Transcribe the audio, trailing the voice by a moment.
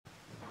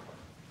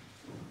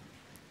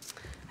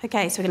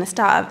Okay, so we're going to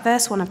start at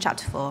verse 1 of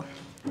chapter 4.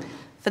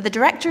 For the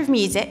director of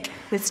music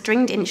with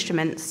stringed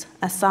instruments,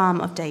 a psalm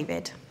of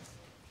David.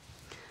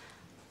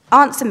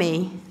 Answer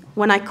me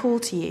when I call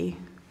to you,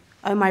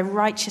 O my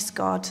righteous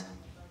God.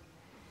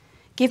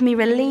 Give me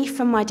relief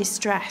from my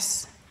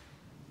distress.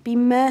 Be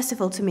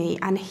merciful to me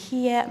and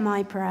hear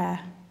my prayer.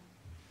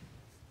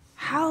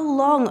 How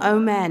long, O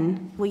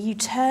men, will you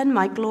turn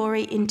my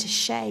glory into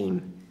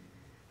shame?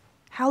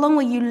 How long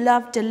will you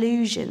love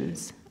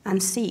delusions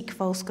and seek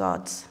false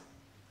gods?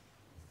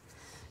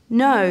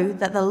 Know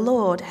that the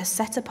Lord has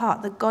set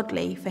apart the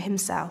godly for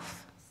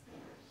himself.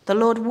 The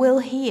Lord will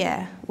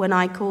hear when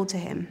I call to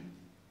him.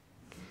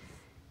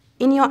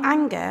 In your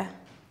anger,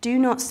 do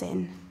not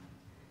sin.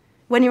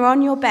 When you're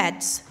on your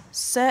beds,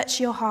 search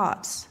your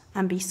hearts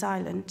and be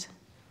silent.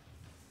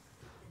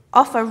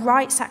 Offer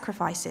right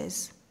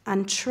sacrifices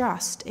and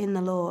trust in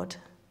the Lord.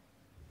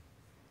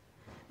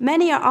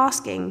 Many are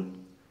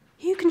asking,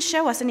 who can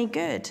show us any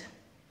good?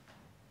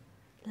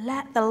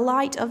 Let the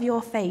light of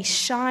your face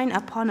shine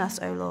upon us,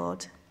 O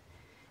Lord.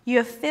 You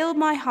have filled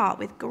my heart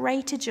with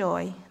greater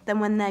joy than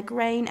when their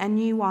grain and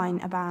new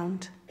wine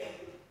abound.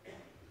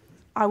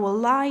 I will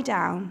lie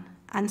down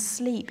and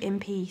sleep in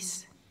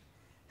peace.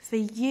 For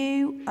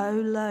you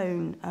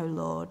alone, O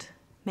Lord,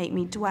 make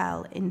me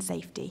dwell in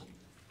safety.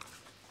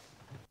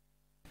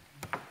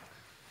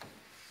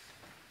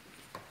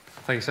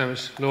 Thank you so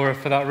much, Laura,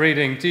 for that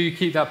reading. Do you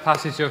keep that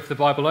passage of the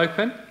Bible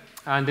open?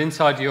 And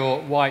inside your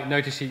white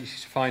notice sheet, you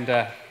should find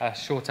a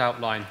short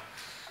outline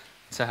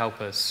to help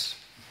us.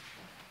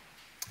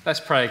 Let's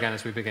pray again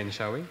as we begin,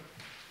 shall we?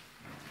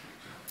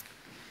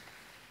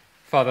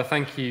 Father,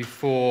 thank you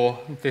for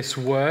this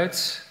word.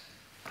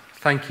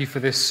 Thank you for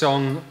this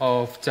song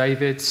of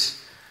David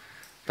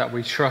that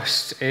we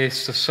trust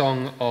is the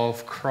song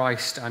of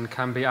Christ and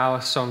can be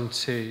our song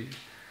too.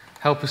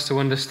 Help us to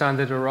understand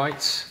it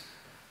aright.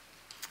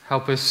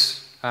 Help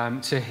us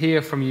to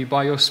hear from you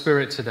by your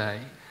Spirit today,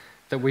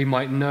 that we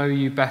might know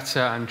you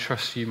better and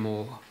trust you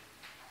more.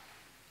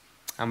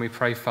 And we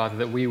pray, Father,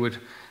 that we would,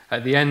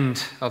 at the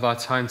end of our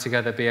time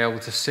together, be able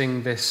to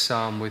sing this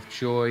psalm with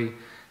joy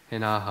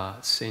in our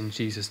hearts. In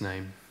Jesus'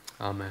 name,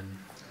 amen.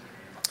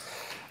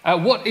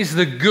 What is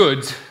the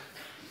good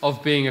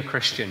of being a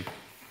Christian?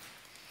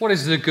 What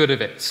is the good of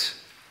it?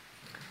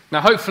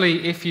 Now,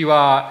 hopefully, if you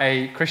are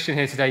a Christian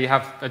here today, you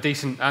have a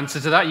decent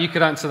answer to that. You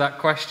could answer that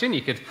question.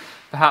 You could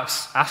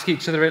perhaps ask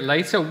each other it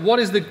later.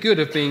 What is the good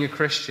of being a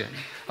Christian?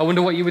 I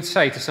wonder what you would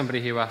say to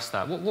somebody who asked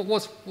that.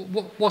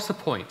 What's the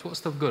point? What's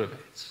the good of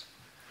it?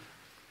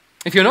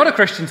 If you're not a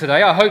Christian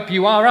today, I hope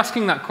you are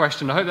asking that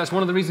question. I hope that's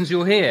one of the reasons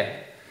you're here,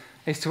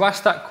 is to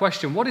ask that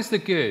question. What is the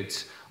good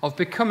of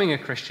becoming a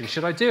Christian?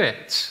 Should I do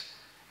it?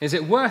 Is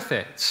it worth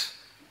it?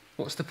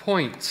 What's the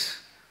point?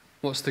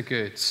 What's the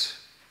good?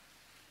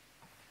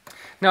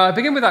 Now, I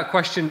begin with that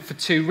question for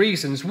two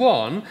reasons.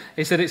 One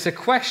is that it's a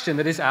question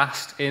that is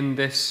asked in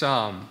this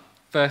psalm.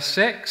 Verse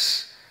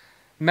 6,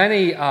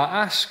 many are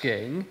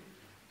asking,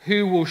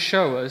 who will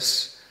show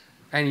us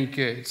any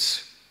good?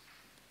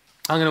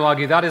 I'm going to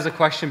argue that is a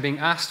question being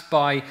asked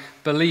by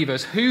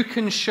believers. Who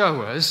can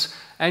show us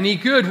any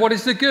good? What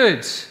is the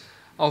good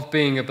of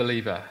being a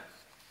believer?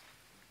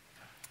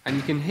 And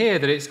you can hear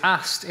that it's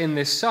asked in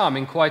this psalm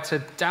in quite a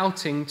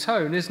doubting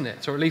tone, isn't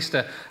it? Or at least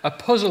a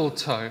puzzled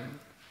tone.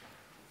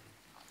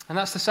 And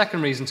that's the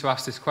second reason to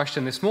ask this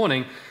question this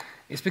morning.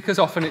 It's because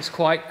often it's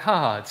quite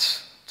hard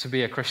to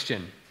be a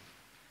Christian.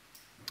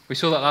 We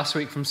saw that last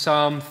week from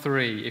Psalm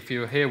 3. If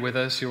you were here with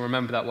us, you'll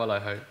remember that well, I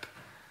hope.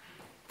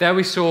 There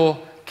we saw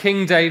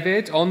King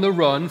David on the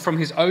run from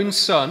his own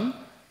son,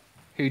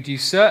 who'd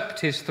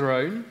usurped his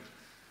throne.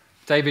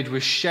 David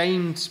was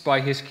shamed by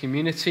his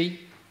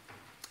community,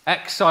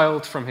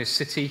 exiled from his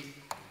city,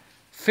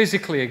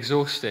 physically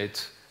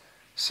exhausted,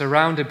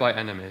 surrounded by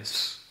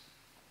enemies.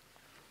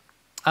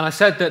 And I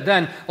said that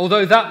then,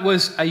 although that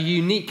was a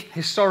unique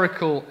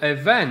historical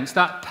event,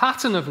 that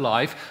pattern of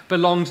life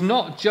belonged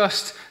not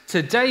just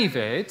to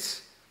David,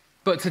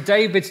 but to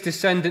David's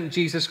descendant,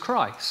 Jesus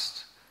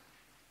Christ.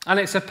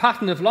 And it's a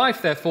pattern of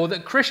life, therefore,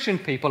 that Christian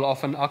people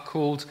often are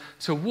called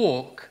to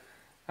walk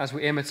as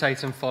we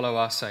imitate and follow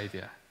our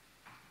Saviour.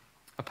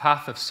 A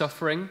path of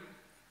suffering,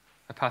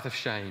 a path of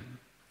shame.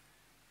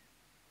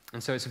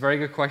 And so it's a very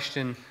good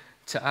question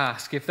to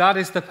ask. If that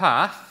is the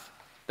path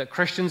that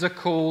Christians are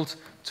called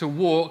to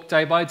walk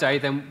day by day,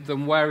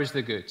 then where is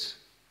the good?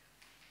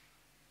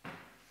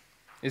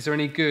 Is there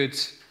any good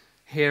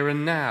here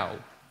and now?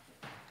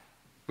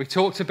 We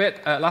talked a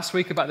bit last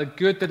week about the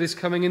good that is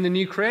coming in the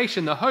new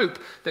creation, the hope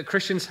that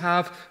Christians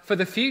have for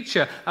the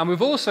future. And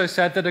we've also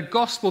said that a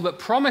gospel that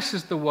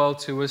promises the world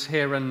to us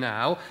here and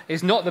now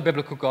is not the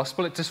biblical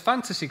gospel, it's a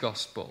fantasy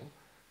gospel.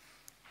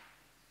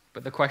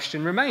 But the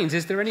question remains,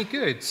 is there any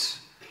good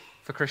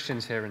for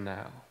Christians here and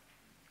now?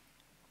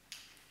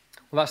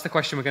 Well, that's the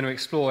question we're going to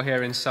explore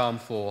here in Psalm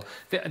 4.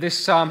 This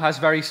psalm has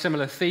very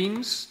similar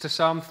themes to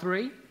Psalm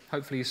 3.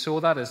 Hopefully you saw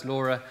that as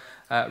Laura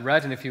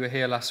read, and if you were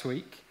here last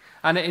week.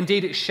 And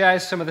indeed, it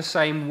shares some of the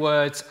same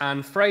words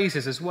and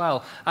phrases as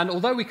well. And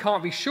although we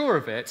can't be sure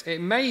of it, it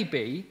may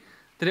be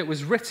that it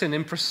was written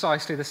in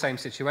precisely the same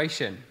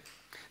situation.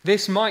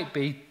 This might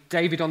be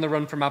David on the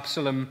Run from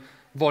Absalom,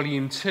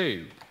 Volume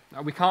 2.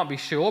 We can't be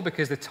sure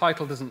because the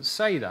title doesn't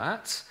say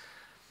that,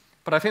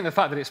 but I think the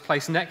fact that it's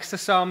placed next to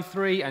Psalm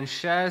 3 and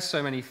shares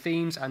so many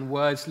themes and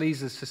words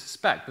leads us to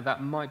suspect that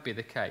that might be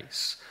the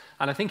case.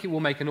 And I think it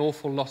will make an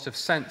awful lot of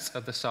sense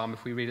of the psalm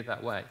if we read it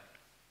that way.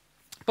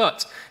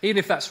 But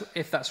even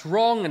if that's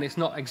wrong and it's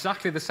not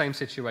exactly the same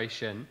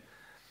situation,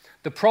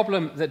 the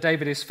problem that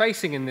David is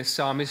facing in this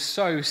psalm is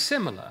so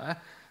similar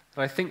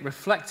that I think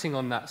reflecting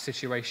on that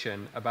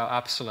situation about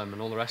Absalom and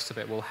all the rest of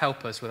it will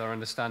help us with our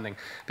understanding.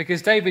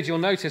 Because David, you'll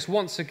notice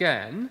once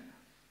again,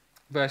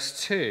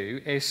 verse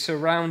 2, is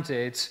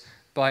surrounded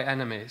by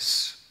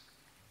enemies.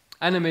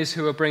 Enemies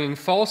who are bringing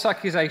false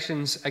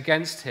accusations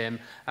against him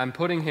and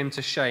putting him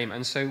to shame.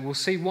 And so we'll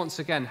see once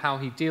again how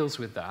he deals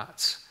with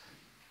that.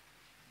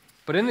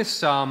 But in this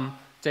psalm,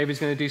 David's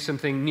going to do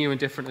something new and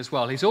different as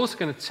well. He's also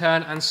going to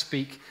turn and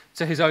speak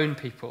to his own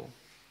people,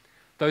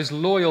 those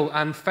loyal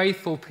and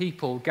faithful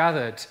people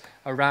gathered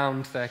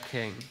around their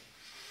king.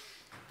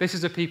 This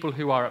is a people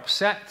who are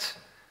upset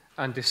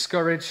and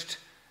discouraged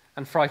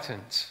and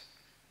frightened.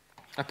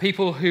 A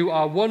people who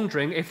are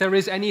wondering if there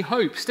is any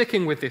hope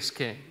sticking with this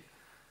king,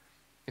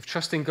 if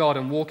trusting God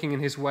and walking in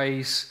his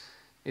ways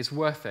is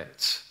worth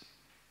it.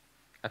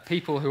 A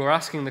people who are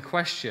asking the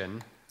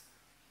question,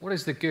 what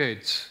is the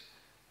good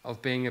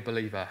of being a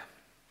believer?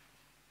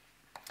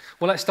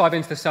 Well, let's dive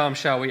into the psalm,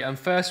 shall we? And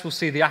first we'll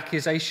see the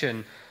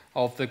accusation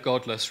of the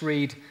godless.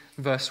 Read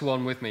verse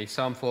 1 with me,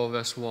 Psalm 4,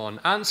 verse 1.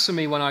 Answer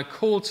me when I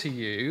call to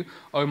you,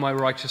 O my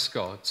righteous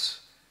God.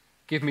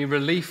 Give me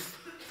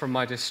relief from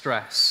my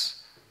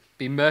distress.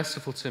 Be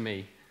merciful to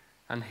me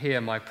and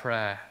hear my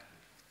prayer.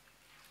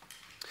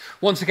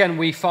 Once again,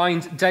 we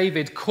find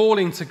David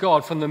calling to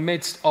God from the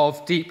midst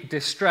of deep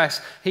distress.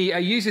 He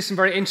uses some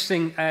very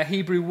interesting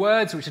Hebrew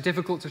words which are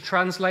difficult to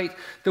translate.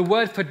 The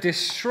word for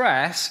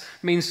distress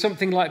means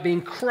something like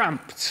being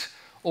cramped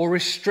or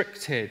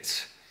restricted.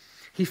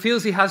 He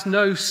feels he has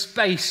no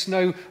space,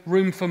 no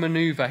room for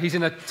maneuver. He's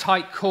in a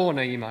tight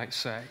corner, you might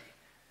say.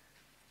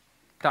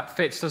 That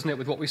fits, doesn't it,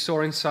 with what we saw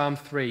in Psalm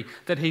 3,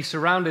 that he's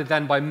surrounded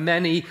then by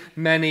many,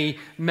 many,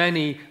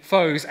 many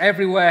foes.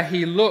 Everywhere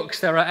he looks,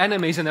 there are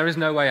enemies and there is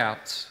no way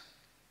out.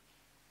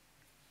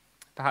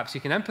 Perhaps you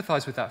can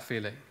empathize with that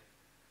feeling.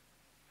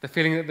 The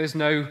feeling that there's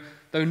no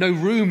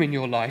room in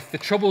your life. The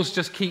troubles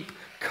just keep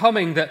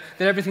coming, that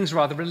everything's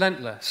rather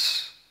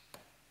relentless.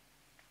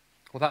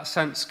 Well, that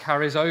sense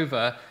carries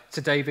over to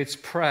David's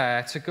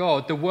prayer to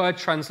God. The word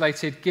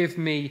translated, give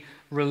me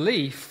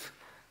relief,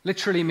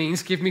 literally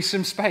means give me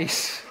some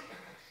space,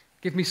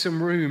 give me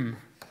some room,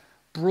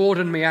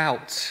 broaden me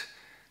out,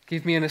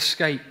 give me an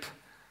escape,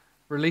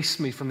 release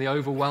me from the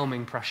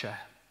overwhelming pressure.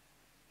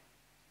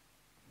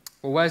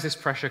 Well, where's this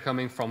pressure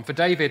coming from? For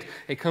David,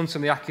 it comes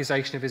from the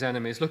accusation of his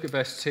enemies. Look at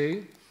verse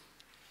 2.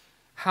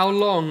 How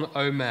long,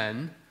 O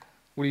men,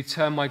 will you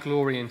turn my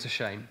glory into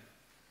shame?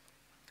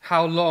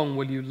 How long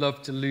will you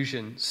love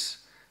delusions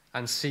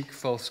and seek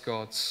false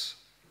gods?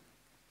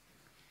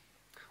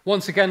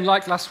 Once again,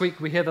 like last week,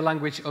 we hear the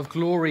language of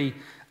glory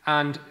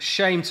and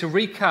shame. To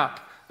recap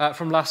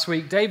from last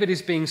week, David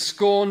is being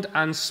scorned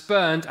and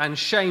spurned and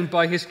shamed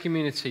by his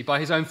community, by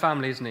his own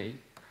family, isn't he?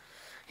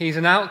 He's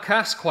an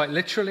outcast, quite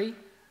literally.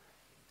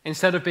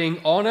 Instead of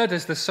being honored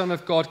as the Son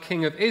of God,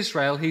 King of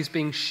Israel, he's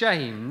being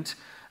shamed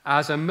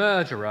as a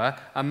murderer,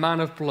 a man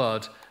of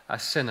blood, a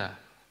sinner.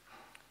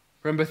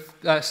 Remember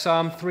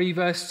Psalm 3,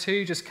 verse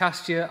 2? Just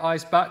cast your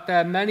eyes back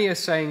there. Many are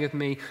saying of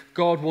me,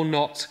 God will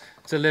not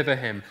deliver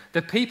him.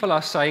 The people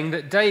are saying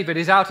that David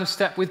is out of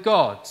step with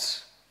God,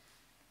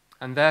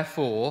 and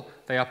therefore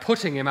they are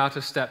putting him out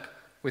of step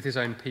with his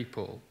own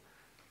people.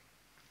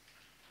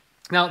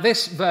 Now,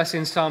 this verse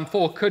in Psalm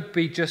 4 could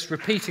be just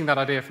repeating that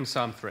idea from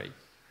Psalm 3.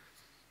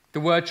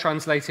 The word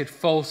translated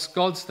false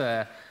gods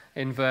there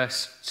in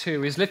verse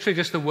 2 is literally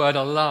just the word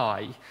a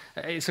lie.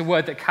 It's a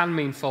word that can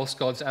mean false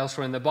gods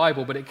elsewhere in the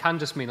Bible, but it can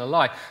just mean a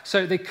lie.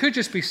 So they could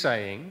just be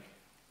saying,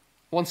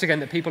 once again,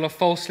 that people are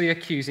falsely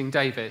accusing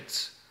David.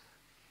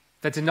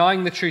 They're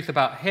denying the truth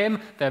about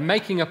him, they're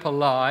making up a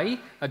lie,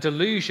 a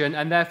delusion,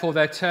 and therefore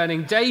they're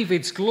turning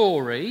David's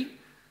glory,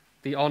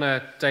 the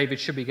honor David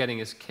should be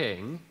getting as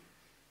king,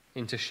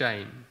 into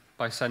shame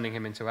by sending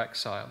him into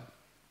exile.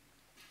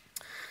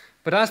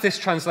 But as this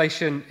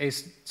translation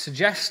is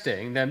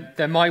suggesting,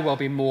 there might well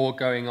be more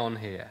going on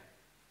here.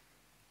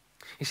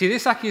 You see,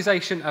 this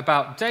accusation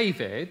about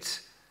David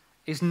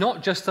is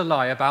not just a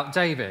lie about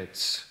David.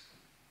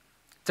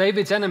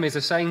 David's enemies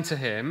are saying to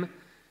him,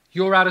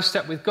 you're out of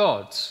step with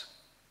God.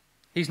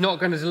 He's not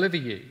going to deliver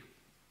you.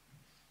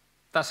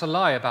 That's a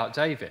lie about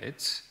David,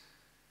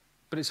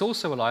 but it's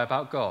also a lie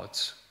about God.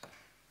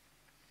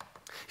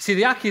 See,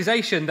 the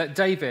accusation that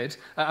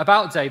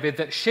about David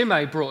that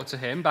Shimei brought to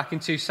him back in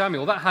 2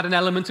 Samuel, that had an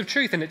element of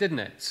truth in it, didn't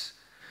it?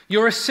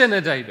 You're a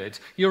sinner, David.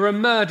 You're a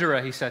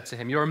murderer, he said to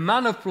him. You're a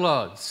man of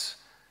blood.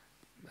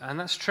 And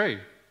that's true.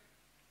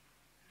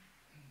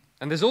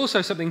 And there's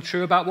also something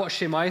true about what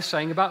Shimei is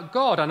saying about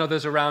God and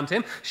others around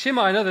him.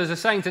 Shimei and others are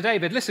saying to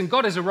David, listen,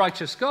 God is a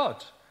righteous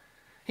God.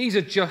 He's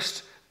a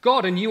just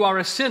God, and you are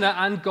a sinner,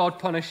 and God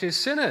punishes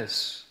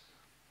sinners.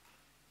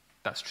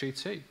 That's true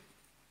too.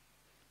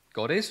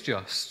 God is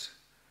just.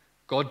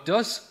 God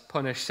does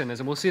punish sinners,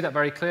 and we'll see that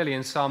very clearly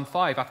in Psalm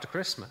 5 after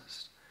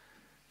Christmas.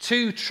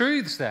 Two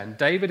truths then.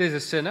 David is a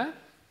sinner,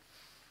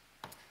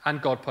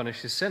 and God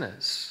punishes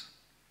sinners.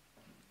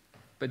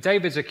 But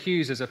David's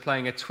accusers are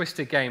playing a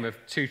twisted game of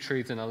two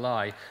truths and a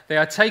lie. They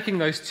are taking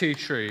those two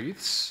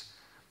truths,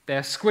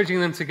 they're squidging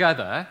them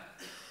together,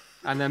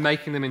 and they're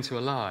making them into a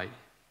lie.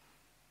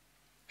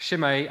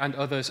 Shimei and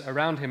others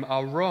around him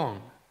are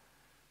wrong.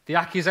 The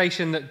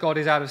accusation that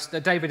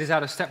David is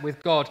out of step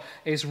with God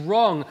is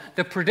wrong.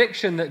 The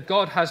prediction that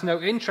God has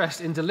no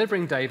interest in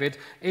delivering David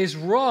is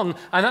wrong.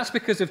 And that's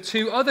because of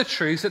two other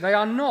truths that they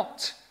are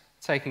not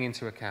taking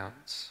into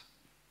account.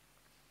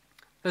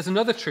 There's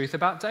another truth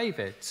about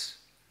David.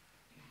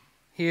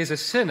 He is a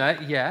sinner,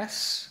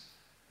 yes,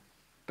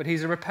 but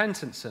he's a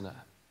repentant sinner.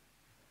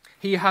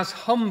 He has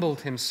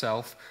humbled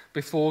himself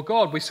before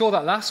God. We saw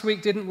that last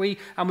week, didn't we?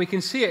 And we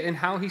can see it in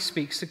how he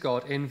speaks to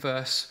God in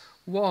verse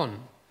 1.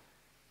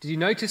 Did you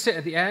notice it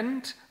at the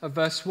end of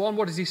verse 1?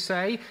 What does he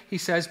say? He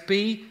says,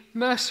 "Be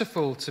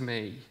merciful to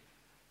me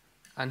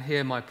and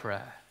hear my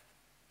prayer."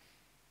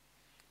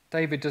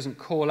 David doesn't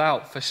call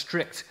out for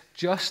strict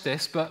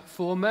justice, but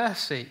for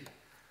mercy.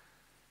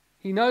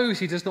 He knows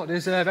he does not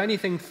deserve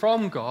anything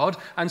from God,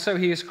 and so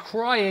he is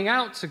crying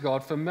out to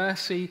God for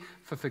mercy,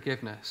 for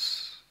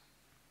forgiveness.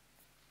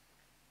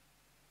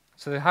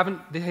 So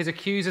his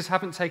accusers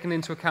haven't taken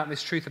into account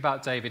this truth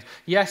about David.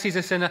 Yes, he's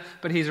a sinner,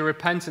 but he's a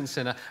repentant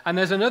sinner. And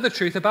there's another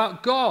truth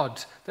about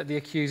God that the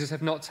accusers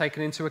have not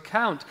taken into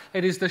account.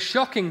 It is the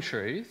shocking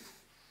truth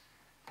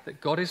that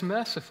God is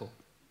merciful.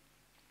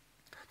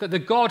 That the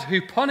God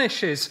who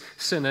punishes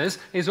sinners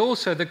is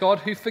also the God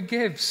who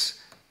forgives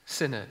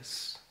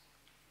sinners.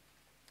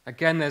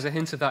 Again, there's a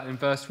hint of that in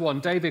verse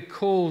 1. David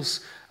calls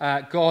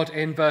God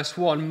in verse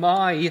 1,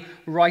 "my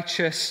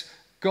righteous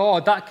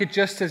God." That could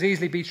just as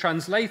easily be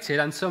translated,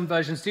 and some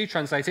versions do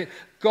translate it,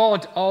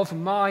 "God of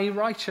my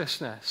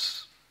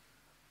righteousness."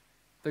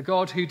 The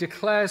God who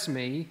declares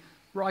me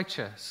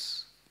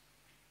righteous.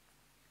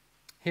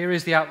 Here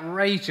is the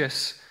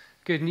outrageous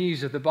good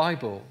news of the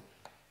Bible.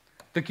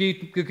 The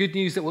good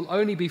news that will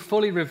only be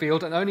fully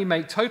revealed and only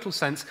make total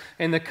sense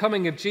in the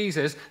coming of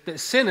Jesus, that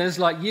sinners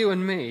like you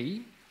and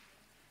me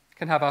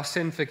can have our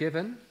sin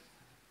forgiven,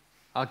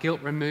 our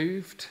guilt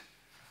removed,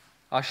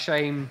 our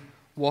shame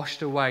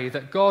washed away.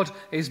 That God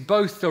is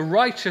both the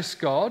righteous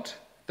God,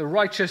 the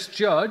righteous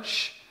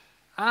judge,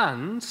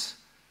 and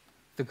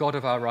the God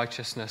of our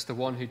righteousness, the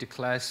one who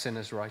declares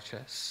sinners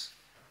righteous.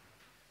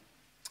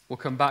 We'll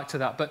come back to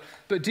that.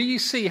 But do you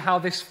see how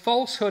this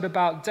falsehood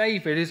about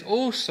David is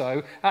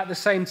also at the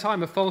same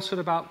time a falsehood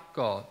about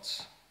God?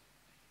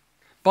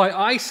 By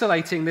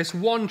isolating this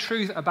one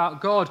truth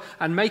about God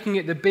and making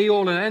it the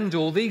be-all and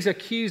end-all, these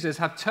accusers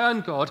have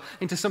turned God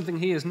into something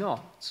he is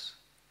not.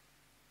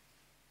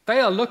 They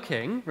are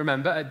looking,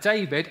 remember, at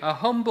David, a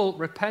humble,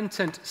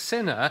 repentant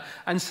sinner,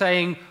 and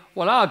saying,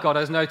 well, our God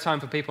has no time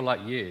for people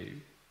like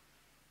you.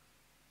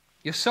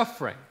 You're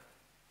suffering,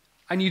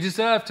 and you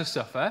deserve to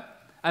suffer,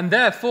 and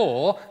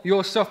therefore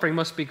your suffering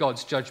must be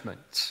God's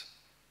judgment.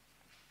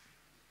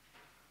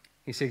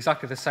 You see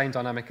exactly the same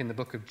dynamic in the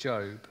book of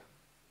Job.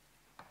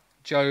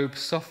 Job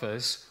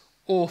suffers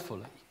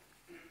awfully.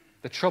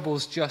 The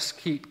troubles just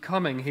keep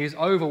coming. He is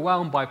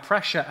overwhelmed by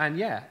pressure, and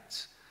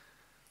yet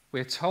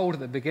we're told at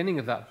the beginning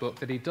of that book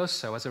that he does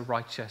so as a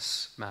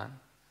righteous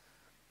man,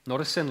 not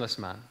a sinless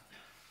man,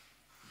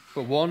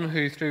 but one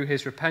who through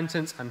his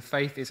repentance and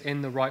faith is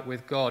in the right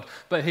with God.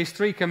 But his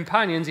three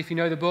companions, if you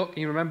know the book,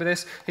 you remember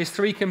this, his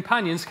three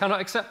companions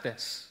cannot accept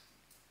this.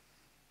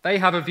 They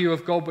have a view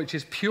of God which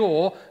is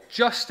pure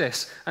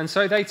justice, and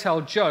so they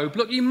tell Job,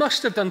 look, you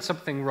must have done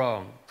something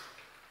wrong,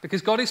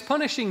 because God is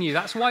punishing you.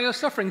 That's why you're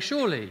suffering,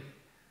 surely.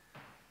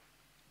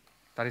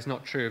 That is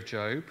not true of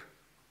Job.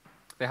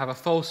 They have a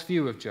false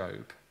view of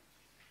Job.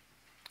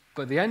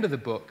 But at the end of the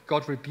book,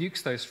 God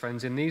rebukes those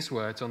friends in these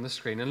words on the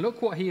screen. And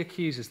look what he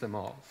accuses them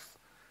of.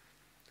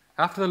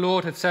 After the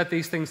Lord had said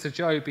these things to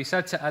Job, he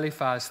said to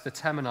Eliphaz the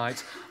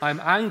Temanite, I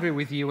am angry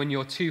with you and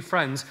your two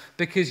friends,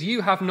 because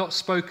you have not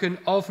spoken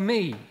of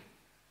me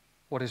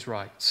what is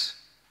right,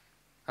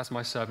 as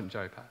my servant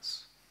Job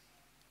has.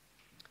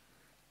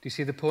 Do you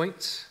see the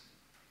point?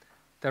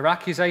 Their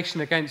accusation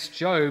against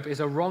Job is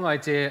a wrong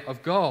idea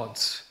of God.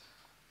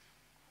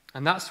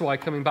 And that's why,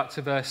 coming back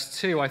to verse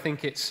 2, I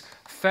think it's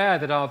fair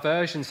that our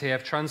versions here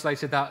have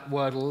translated that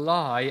word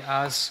lie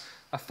as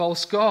a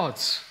false god.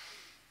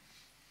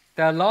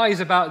 Their lies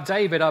about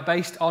David are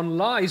based on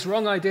lies,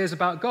 wrong ideas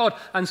about God.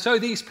 And so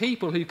these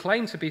people who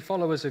claim to be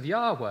followers of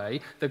Yahweh,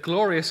 the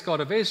glorious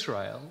God of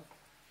Israel,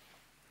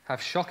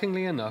 have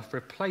shockingly enough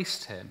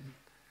replaced him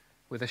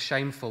with a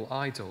shameful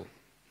idol.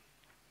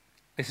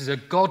 This is a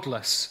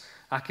godless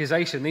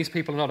accusation. These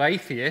people are not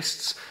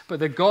atheists, but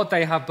the God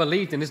they have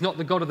believed in is not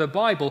the God of the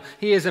Bible.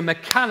 He is a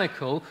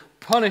mechanical,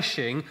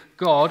 punishing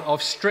God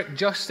of strict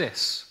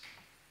justice.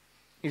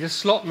 He's a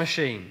slot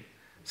machine.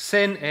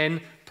 Sin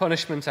in,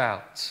 punishment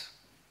out.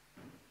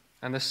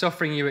 And the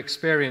suffering you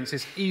experience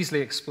is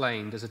easily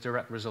explained as a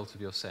direct result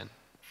of your sin.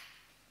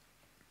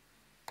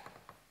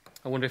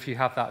 I wonder if you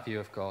have that view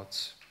of God.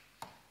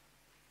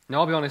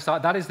 Now, I'll be honest,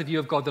 that is the view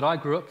of God that I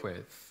grew up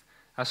with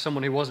as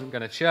someone who wasn't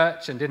going to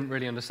church and didn't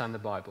really understand the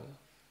Bible.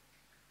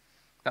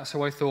 That's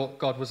how I thought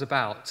God was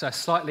about. A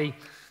slightly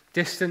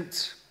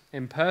distant,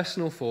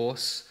 impersonal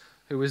force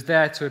who was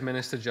there to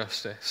administer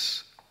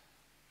justice.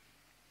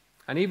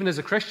 And even as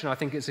a Christian, I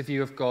think it's a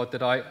view of God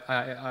that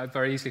I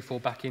very easily fall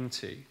back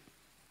into.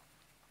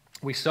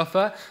 We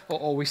suffer,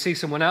 or we see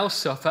someone else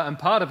suffer, and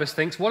part of us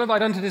thinks, what have I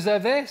done to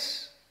deserve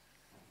this?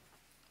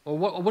 Or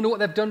I wonder what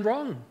they've done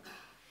wrong.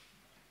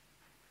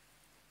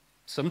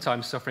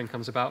 Sometimes suffering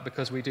comes about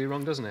because we do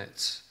wrong, doesn't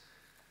it?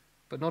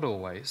 But not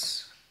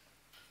always.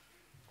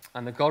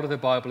 And the God of the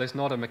Bible is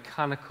not a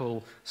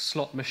mechanical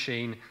slot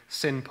machine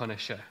sin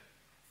punisher.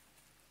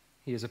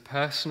 He is a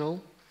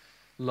personal,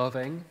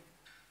 loving,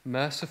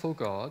 merciful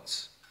God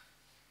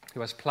who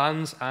has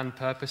plans and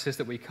purposes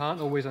that we can't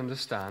always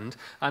understand,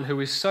 and who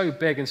is so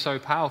big and so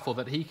powerful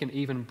that he can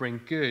even bring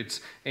good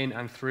in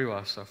and through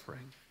our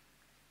suffering.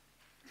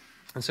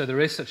 And so there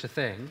is such a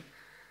thing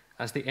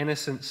as the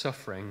innocent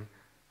suffering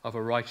of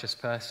a righteous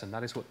person.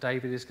 That is what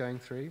David is going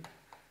through.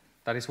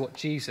 That is what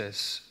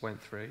Jesus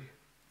went through.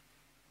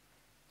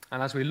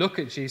 And as we look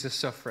at Jesus'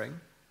 suffering,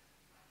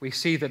 we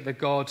see that the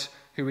God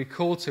who we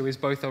call to is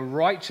both a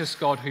righteous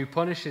God who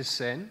punishes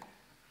sin,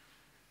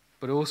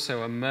 but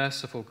also a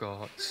merciful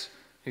God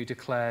who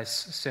declares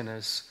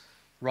sinners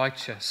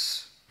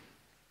righteous.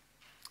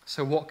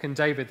 So what can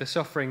David, the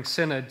suffering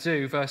sinner,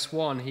 do? Verse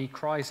 1, he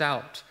cries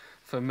out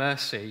for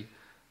mercy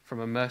from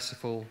a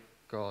merciful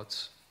God.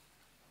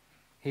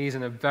 He's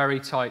in a very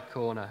tight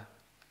corner,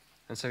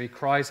 and so he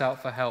cries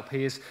out for help.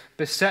 He is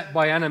beset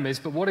by enemies,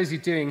 but what is he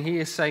doing? He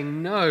is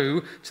saying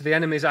no to the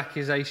enemy's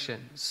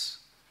accusations,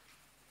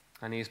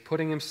 and he is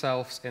putting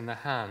himself in the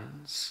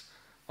hands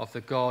of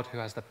the God who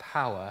has the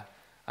power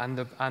and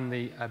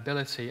the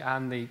ability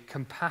and the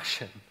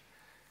compassion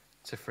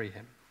to free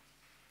him.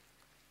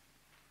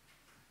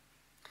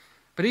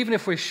 But even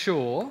if we're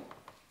sure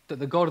that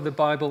the God of the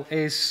Bible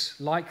is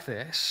like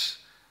this,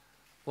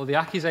 well, the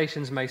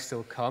accusations may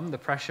still come, the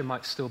pressure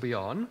might still be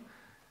on,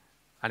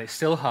 and it's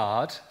still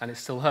hard, and it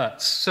still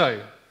hurts.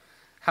 So,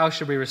 how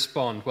should we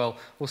respond? Well,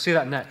 we'll see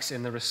that next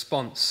in the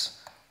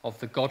response of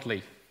the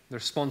godly. The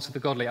response of the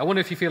godly. I wonder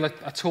if you feel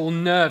at all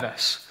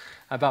nervous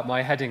about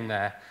my heading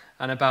there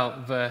and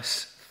about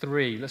verse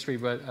 3. Let's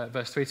read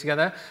verse 3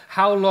 together.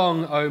 How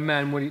long, O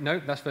men, will you... No,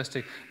 that's verse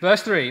 2.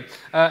 Verse 3.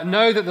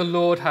 Know that the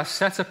Lord has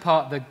set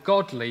apart the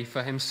godly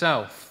for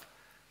himself.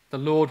 The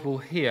Lord will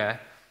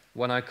hear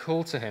when I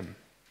call to him.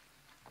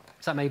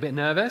 Does that make you a bit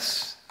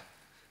nervous?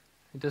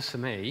 It does for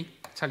me.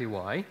 I'll tell you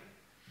why.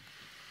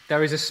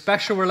 There is a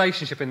special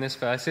relationship in this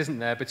verse, isn't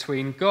there,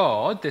 between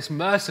God, this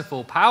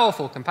merciful,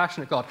 powerful,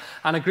 compassionate God,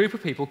 and a group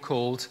of people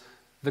called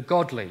the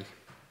godly.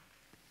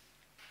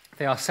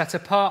 They are set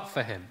apart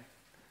for him.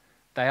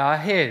 They are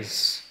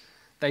his.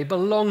 They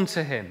belong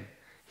to him.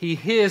 He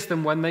hears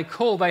them when they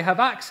call. They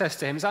have access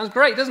to him. Sounds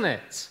great, doesn't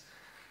it?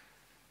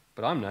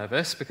 But I'm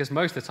nervous because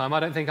most of the time I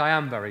don't think I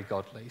am very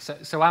godly.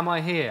 So am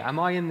I here? Am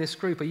I in this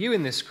group? Are you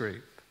in this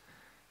group?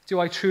 Do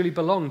I truly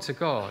belong to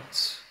God?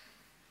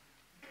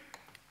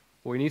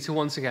 Well, we need to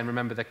once again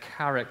remember the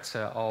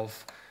character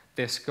of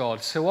this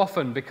God. So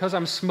often, because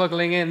I'm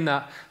smuggling in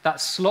that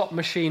slot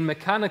machine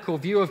mechanical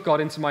view of God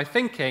into my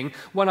thinking,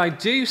 when I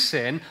do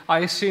sin, I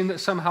assume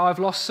that somehow I've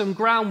lost some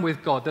ground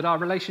with God, that our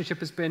relationship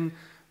has been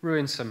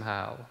ruined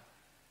somehow.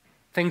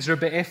 Things are a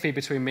bit iffy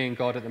between me and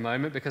God at the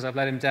moment because I've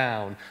let him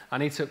down. I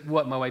need to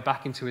work my way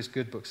back into his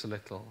good books a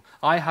little.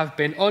 I have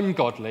been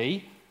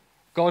ungodly.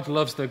 God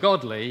loves the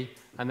godly,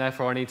 and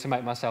therefore I need to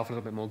make myself a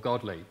little bit more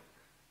godly,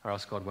 or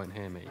else God won't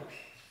hear me.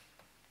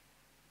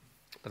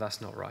 But that's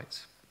not right.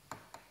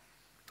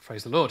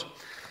 Praise the Lord.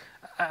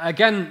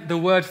 Again, the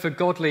word for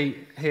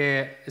godly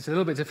here is a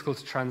little bit difficult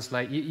to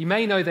translate. You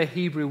may know the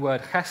Hebrew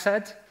word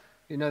chesed.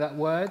 You know that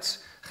word?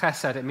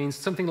 Chesed. It means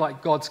something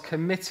like God's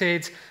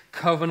committed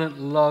covenant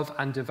love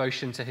and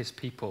devotion to his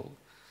people.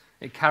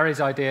 It carries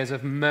ideas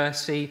of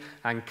mercy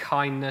and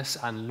kindness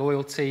and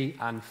loyalty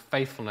and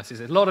faithfulness. It's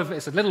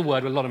a little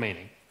word with a lot of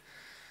meaning.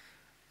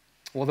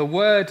 Well, the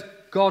word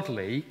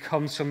godly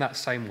comes from that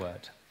same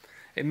word.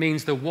 It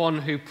means the one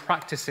who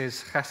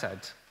practices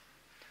chesed,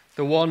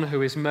 the one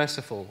who is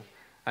merciful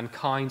and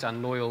kind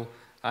and loyal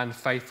and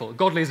faithful.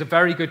 Godly is a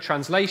very good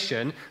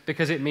translation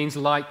because it means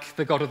like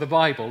the God of the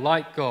Bible,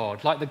 like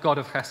God, like the God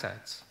of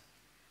chesed.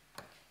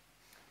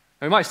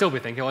 We might still be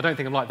thinking, well, I don't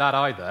think I'm like that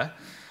either.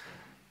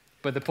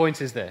 But the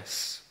point is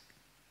this.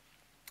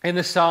 In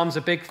the Psalms,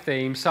 a big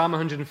theme, Psalm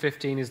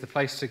 115 is the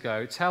place to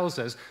go. It tells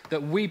us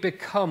that we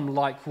become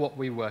like what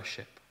we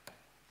worship.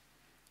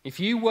 If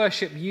you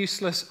worship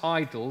useless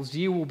idols,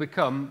 you will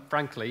become,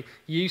 frankly,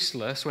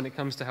 useless when it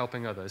comes to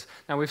helping others.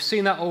 Now, we've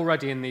seen that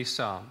already in these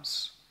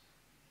Psalms.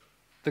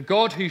 The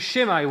God who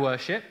Shimei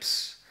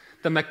worships,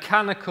 the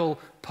mechanical,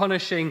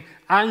 punishing,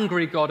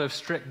 angry God of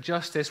strict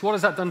justice, what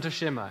has that done to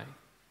Shimei?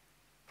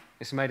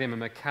 It's made him a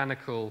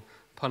mechanical,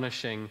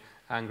 punishing,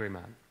 angry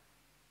man.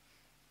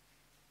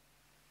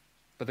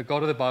 But the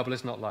God of the Bible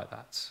is not like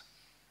that.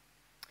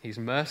 He's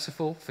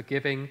merciful,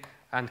 forgiving,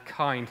 and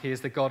kind. He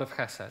is the God of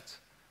Chesed.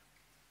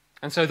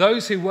 And so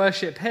those who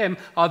worship him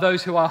are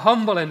those who are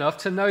humble enough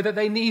to know that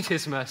they need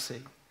his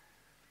mercy,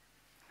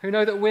 who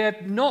know that we're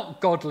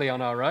not godly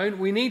on our own.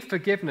 We need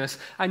forgiveness.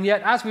 And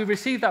yet, as we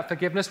receive that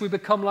forgiveness, we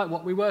become like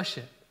what we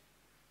worship.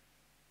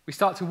 We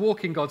start to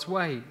walk in God's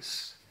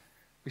ways.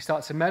 We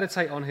start to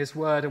meditate on his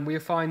word, and we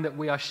find that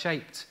we are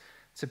shaped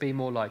to be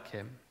more like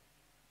him.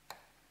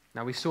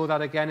 Now, we saw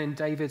that again in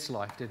David's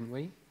life, didn't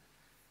we?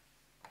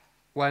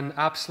 When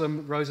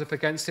Absalom rose up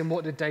against him,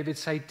 what did David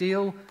say?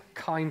 Deal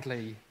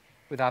kindly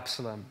with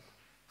Absalom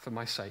for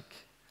my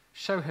sake.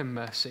 Show him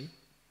mercy.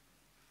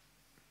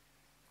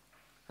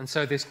 And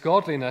so this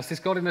godliness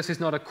is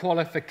not a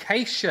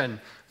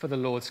qualification for the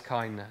Lord's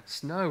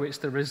kindness. No, it's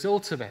the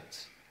result of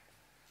it.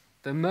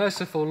 The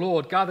merciful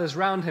Lord gathers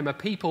round him a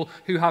people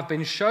who have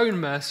been shown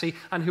mercy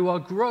and who are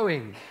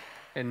growing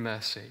in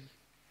mercy.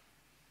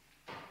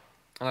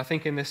 And I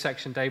think in this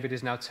section, David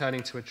is now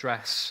turning to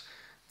address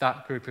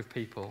that group of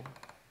people.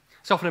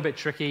 It's often a bit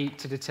tricky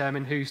to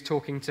determine who's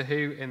talking to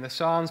who in the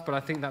Psalms, but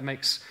I think that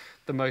makes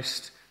the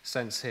most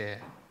sense here.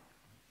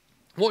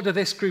 What do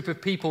this group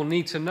of people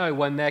need to know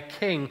when their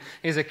king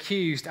is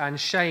accused and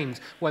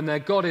shamed, when their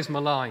God is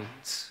maligned?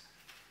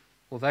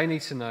 Well, they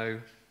need to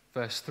know,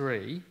 verse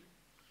 3,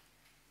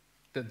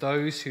 that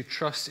those who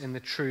trust in the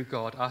true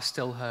God are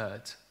still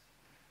heard.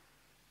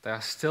 They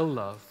are still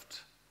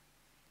loved.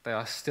 They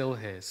are still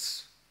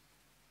his.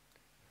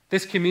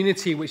 This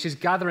community, which is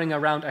gathering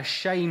around a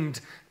shamed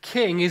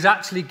king, is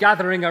actually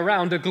gathering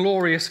around a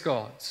glorious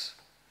God.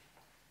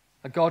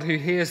 A God who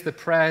hears the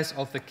prayers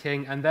of the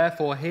king and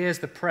therefore hears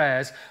the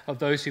prayers of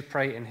those who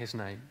pray in his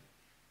name.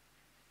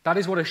 That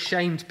is what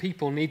ashamed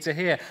people need to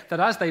hear, that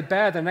as they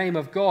bear the name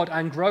of God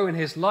and grow in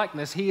his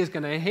likeness, he is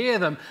going to hear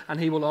them and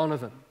he will honor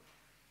them.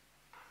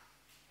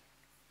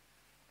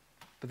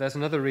 But there's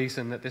another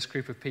reason that this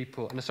group of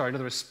people,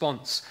 another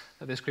response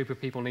that this group of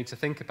people need to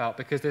think about,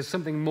 because there's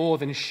something more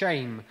than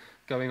shame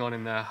going on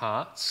in their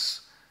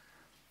hearts.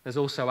 There's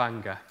also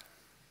anger.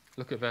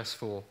 Look at verse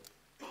 4.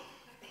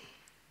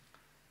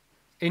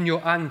 In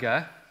your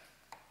anger,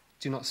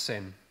 do not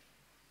sin.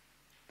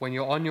 When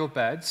you're on your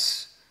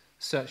beds,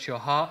 search your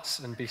hearts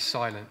and be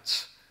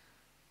silent.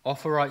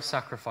 Offer right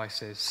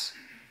sacrifices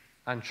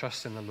and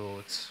trust in the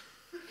Lord.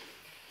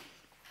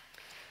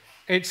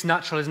 It's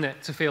natural, isn't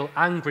it, to feel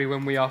angry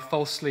when we are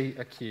falsely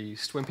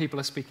accused, when people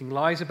are speaking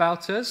lies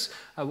about us,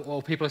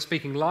 or people are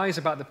speaking lies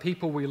about the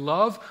people we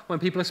love, when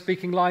people are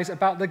speaking lies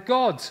about the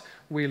God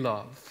we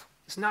love.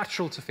 It's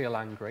natural to feel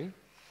angry,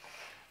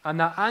 and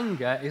that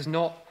anger is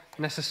not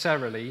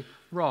necessarily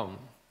wrong.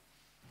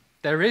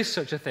 There is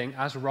such a thing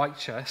as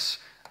righteous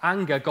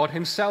anger. God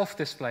himself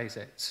displays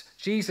it.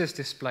 Jesus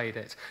displayed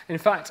it. In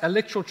fact, a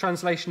literal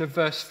translation of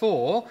verse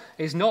 4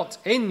 is not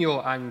in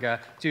your anger,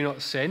 do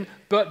not sin,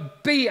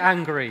 but be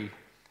angry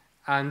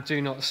and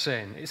do not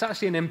sin. It's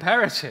actually an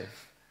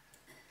imperative.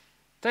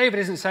 David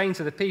isn't saying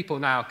to the people,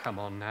 now, come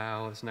on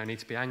now, there's no need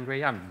to be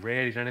angry. I haven't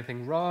really done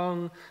anything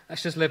wrong.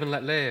 Let's just live and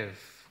let live.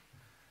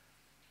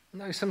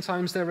 No,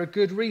 sometimes there are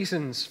good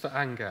reasons for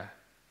anger.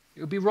 It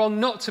would be wrong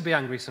not to be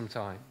angry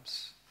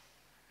sometimes.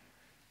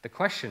 The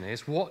question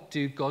is, what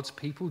do God's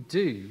people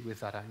do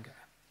with that anger?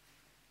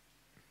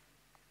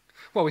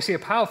 Well, we see a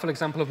powerful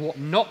example of what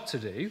not to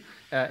do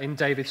in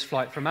David's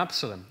flight from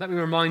Absalom. Let me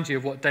remind you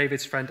of what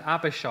David's friend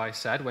Abishai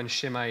said when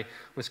Shimei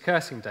was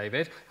cursing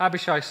David.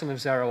 Abishai, son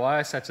of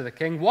Zeruiah, said to the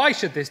king, "Why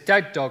should this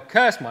dead dog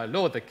curse my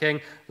lord the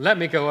king? Let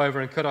me go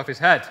over and cut off his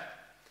head."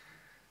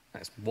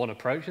 That's one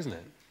approach, isn't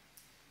it?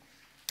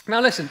 Now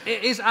listen,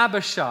 is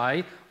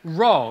Abishai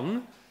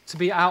wrong to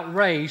be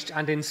outraged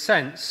and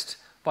incensed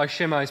by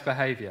Shimei's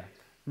behavior?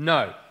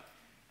 No.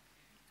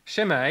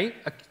 Shimei,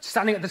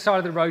 standing at the side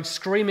of the road,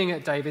 screaming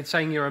at David,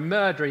 saying, "You're a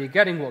murderer, you're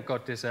getting what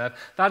God deserved,"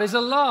 that is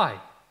a lie.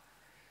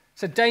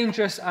 It's a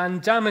dangerous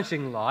and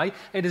damaging lie.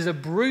 It is a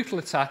brutal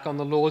attack on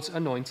the Lord's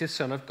anointed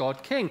Son of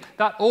God King.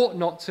 That ought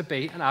not to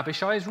be, and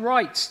Abishai is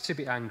right to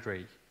be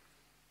angry.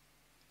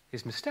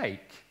 His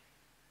mistake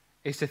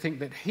is to think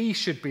that he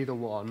should be the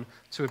one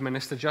to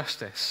administer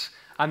justice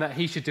and that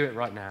he should do it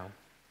right now.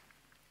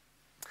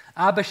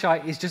 Abishai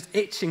is just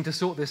itching to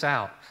sort this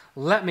out.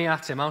 Let me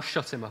at him, I'll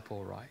shut him up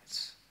all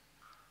right.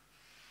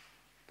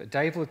 But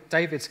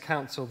David's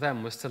counsel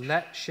then was to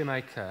let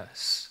Shimei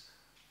curse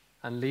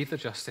and leave the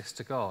justice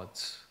to God.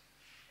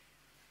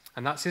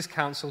 And that's his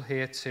counsel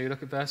here too.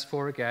 Look at verse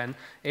 4 again.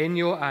 In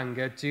your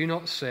anger, do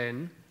not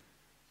sin.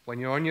 When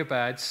you're on your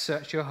bed,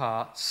 search your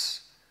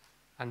hearts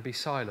and be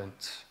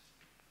silent.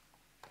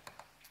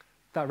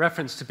 That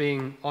reference to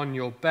being on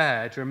your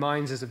bed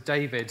reminds us of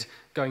David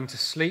going to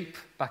sleep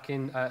back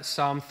in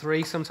Psalm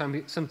 3,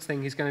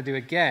 something he's going to do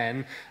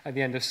again at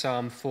the end of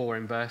Psalm 4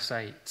 in verse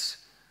 8.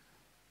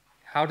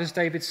 How does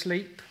David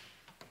sleep?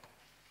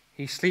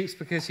 He sleeps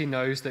because he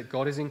knows that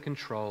God is in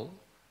control,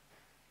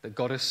 that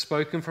God has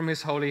spoken from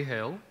his holy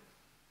hill,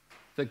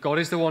 that God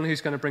is the one who's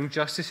going to bring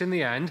justice in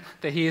the end,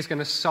 that he is going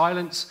to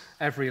silence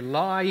every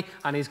lie,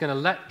 and he's going to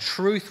let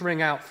truth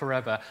ring out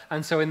forever.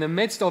 And so in the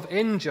midst of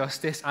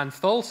injustice and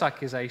false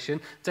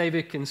accusation,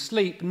 David can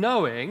sleep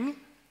knowing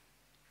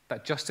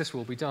that justice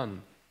will be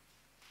done.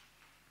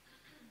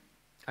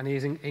 And he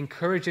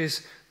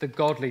encourages the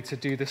godly to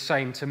do the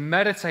same, to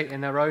meditate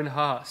in their own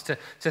hearts,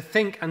 to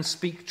think and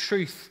speak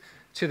truth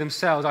to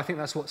themselves. I think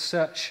that's what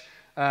search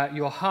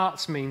your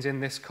hearts means in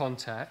this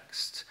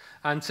context.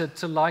 And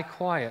to lie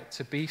quiet,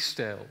 to be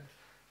still,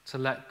 to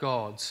let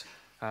God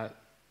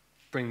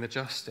bring the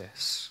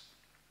justice.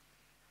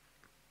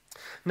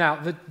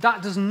 Now,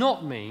 that does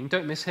not mean,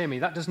 don't mishear me,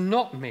 that does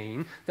not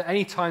mean that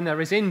any time there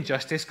is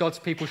injustice, God's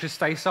people should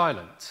stay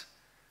silent.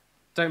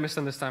 Don't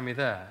misunderstand me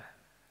there.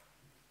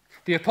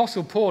 The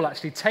Apostle Paul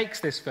actually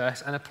takes this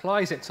verse and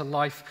applies it to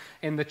life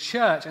in the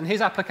church, and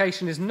his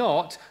application is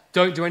not,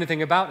 don't do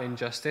anything about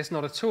injustice,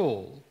 not at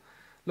all.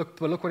 Look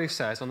what he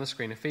says on the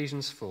screen,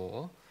 Ephesians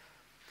 4.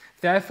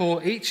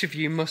 Therefore, each of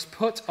you must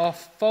put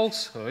off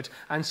falsehood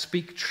and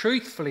speak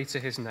truthfully to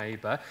his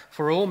neighbor,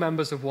 for all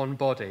members of one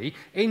body.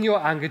 In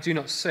your anger, do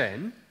not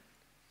sin.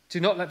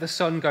 Do not let the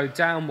sun go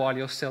down while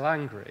you're still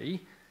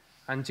angry,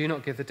 and do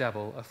not give the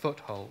devil a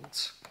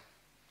foothold.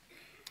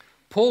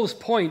 Paul's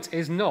point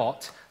is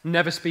not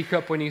never speak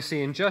up when you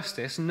see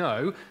injustice.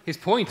 No, his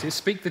point is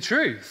speak the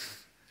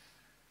truth.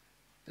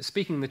 But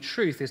speaking the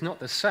truth is not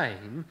the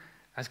same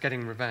as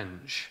getting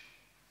revenge.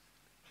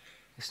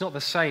 It's not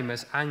the same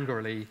as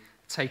angrily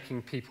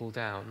taking people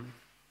down.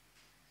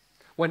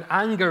 When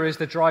anger is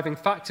the driving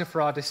factor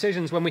for our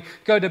decisions, when we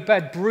go to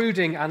bed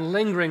brooding and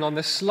lingering on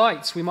the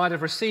slights we might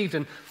have received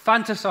and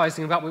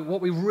fantasizing about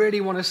what we really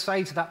want to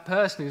say to that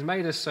person who's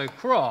made us so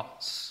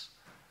cross,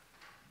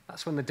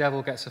 that's when the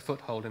devil gets a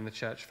foothold in the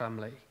church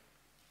family.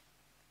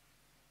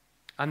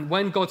 And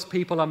when God's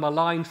people are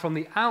maligned from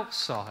the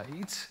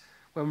outside,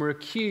 when we're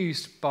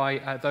accused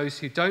by those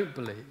who don't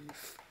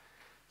believe,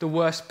 the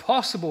worst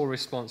possible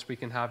response we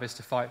can have is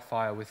to fight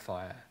fire with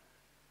fire.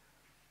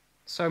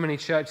 So many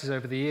churches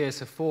over the years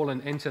have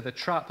fallen into the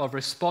trap of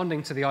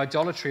responding to the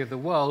idolatry of the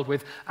world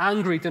with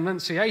angry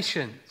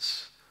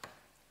denunciations,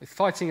 with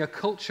fighting a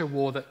culture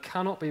war that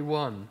cannot be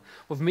won,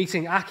 with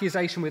meeting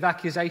accusation with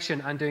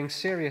accusation and doing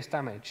serious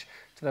damage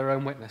to their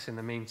own witness in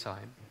the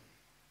meantime.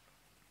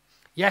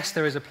 Yes,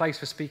 there is a place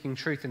for speaking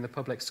truth in the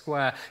public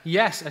square.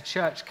 Yes, a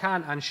church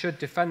can and should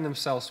defend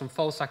themselves from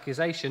false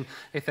accusation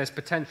if there's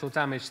potential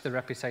damage to the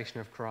reputation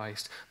of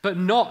Christ, but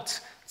not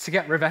to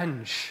get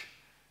revenge.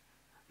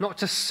 Not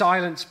to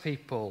silence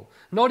people,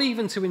 not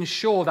even to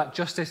ensure that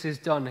justice is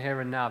done here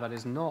and now. That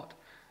is not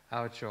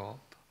our job.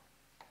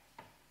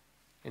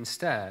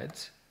 Instead,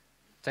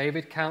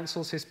 David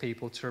counsels his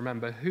people to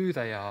remember who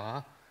they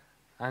are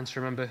and to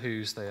remember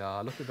whose they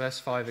are. Look at verse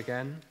 5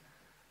 again.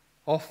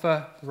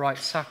 Offer right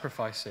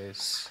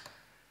sacrifices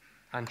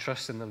and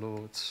trust in the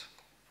Lord.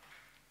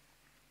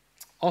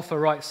 Offer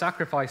right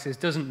sacrifices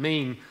doesn't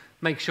mean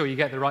make sure you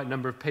get the right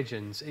number of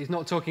pigeons. He's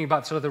not talking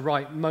about sort of the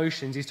right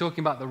motions. He's talking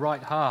about the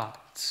right heart.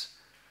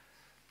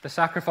 The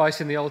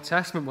sacrifice in the Old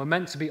Testament were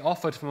meant to be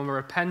offered from a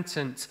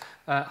repentant,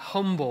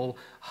 humble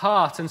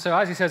heart. And so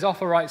as he says,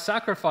 offer right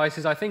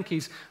sacrifices, I think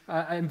he's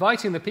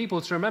inviting the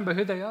people to remember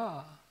who they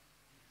are,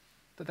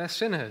 that they're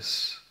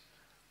sinners.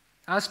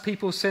 As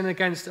people sin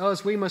against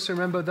us, we must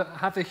remember that,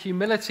 have the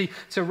humility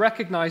to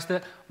recognize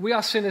that we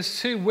are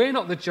sinners too. We're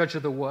not the judge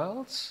of the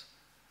world.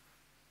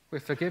 We're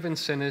forgiven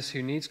sinners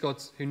who need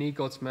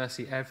God's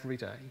mercy every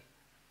day.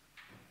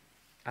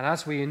 And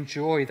as we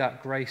enjoy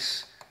that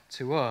grace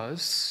to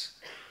us,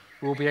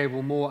 we'll be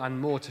able more and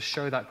more to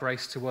show that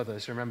grace to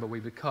others. Remember, we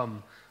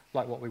become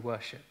like what we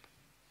worship.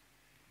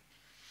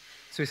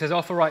 So he says,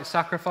 offer right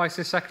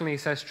sacrifices. Secondly, he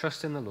says,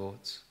 trust in the Lord.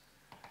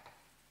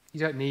 You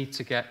don't need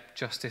to get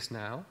justice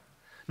now.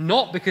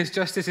 Not because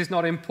justice is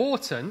not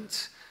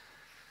important,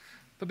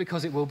 but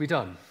because it will be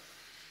done.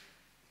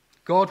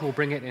 God will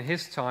bring it in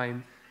his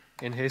time,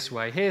 in his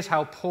way. Here's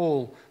how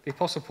Paul, the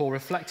Apostle Paul,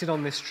 reflected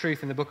on this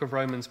truth in the book of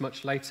Romans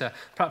much later.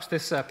 Perhaps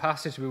this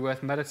passage will be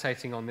worth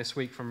meditating on this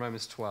week from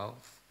Romans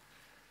 12.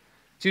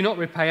 Do not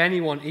repay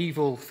anyone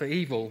evil for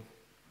evil.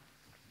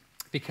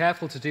 Be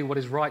careful to do what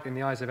is right in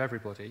the eyes of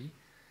everybody.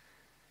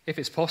 If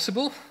it's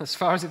possible, as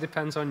far as it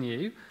depends on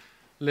you,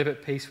 live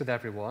at peace with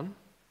everyone.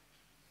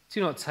 Do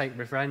not take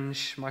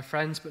revenge, my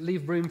friends, but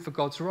leave room for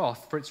God's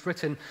wrath. For it's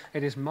written,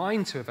 it is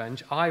mine to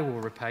avenge, I will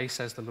repay,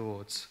 says the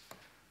Lord.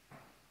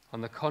 On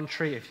the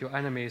contrary, if your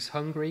enemy is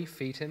hungry,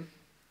 feed him.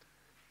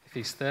 If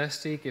he's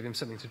thirsty, give him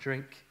something to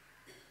drink.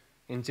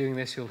 In doing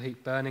this, you'll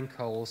heap burning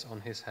coals on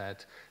his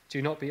head.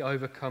 Do not be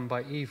overcome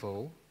by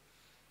evil,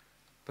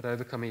 but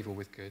overcome evil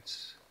with good.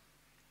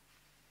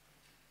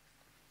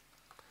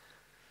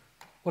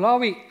 Well, are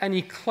we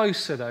any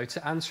closer, though,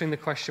 to answering the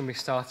question we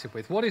started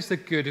with? What is the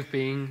good of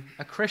being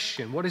a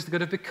Christian? What is the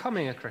good of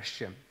becoming a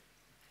Christian?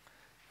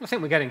 I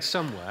think we're getting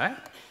somewhere.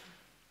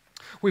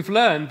 We've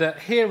learned that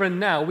here and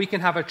now we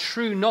can have a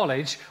true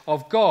knowledge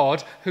of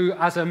God, who,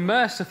 as a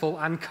merciful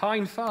and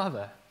kind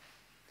Father,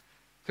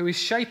 who is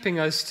shaping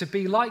us to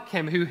be like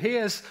him, who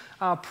hears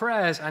our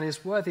prayers and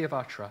is worthy of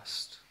our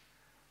trust.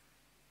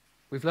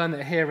 We've learned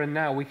that here and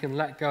now we can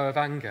let go of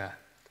anger,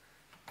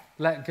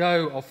 let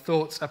go of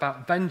thoughts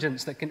about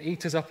vengeance that can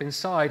eat us up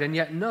inside, and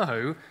yet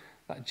know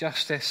that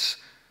justice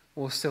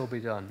will still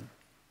be done.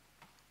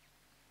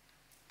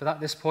 But at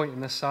this point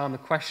in the psalm, the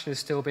question is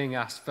still being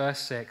asked. Verse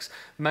 6,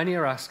 many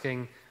are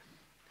asking,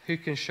 who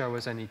can show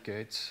us any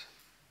good?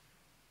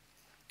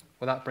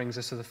 Well, that brings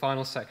us to the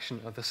final section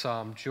of the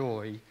psalm,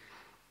 joy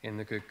in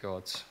the good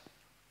God.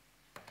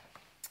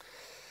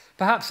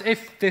 Perhaps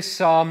if this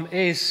psalm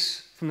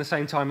is from the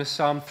same time as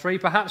Psalm 3,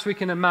 perhaps we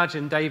can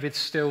imagine David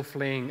still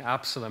fleeing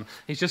Absalom.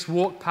 He's just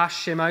walked past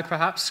Shimei,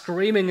 perhaps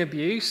screaming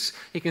abuse.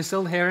 He can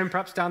still hear him,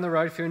 perhaps down the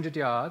road a few hundred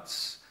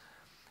yards.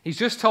 He's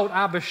just told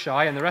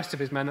Abishai and the rest of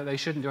his men that they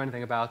shouldn't do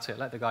anything about it.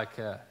 Let the guy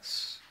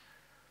curse.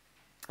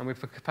 And we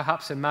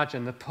perhaps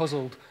imagine the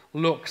puzzled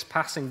looks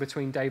passing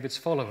between David's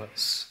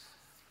followers.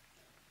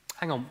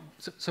 Hang on,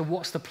 so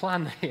what's the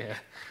plan here?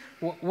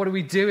 What are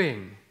we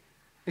doing?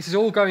 This is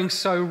all going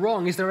so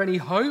wrong. Is there any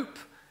hope?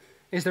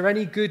 Is there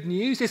any good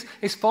news?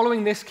 Is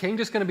following this king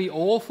just going to be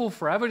awful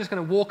forever? Just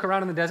going to walk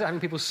around in the desert having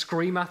people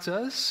scream at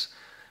us?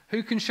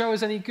 Who can show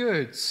us any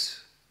goods?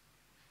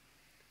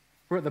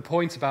 We're at the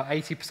point about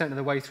 80% of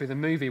the way through the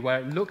movie where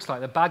it looks like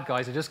the bad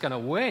guys are just going to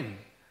win.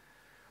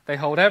 They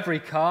hold every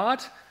card.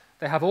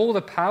 They have all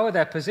the power.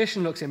 Their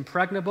position looks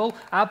impregnable.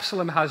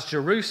 Absalom has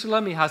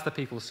Jerusalem. He has the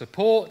people's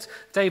support.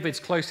 David's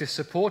closest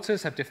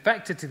supporters have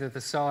defected to the other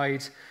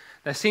side.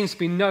 There seems to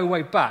be no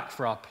way back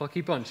for our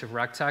plucky bunch of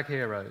ragtag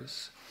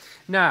heroes.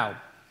 Now,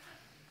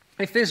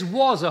 if this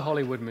was a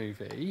Hollywood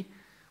movie,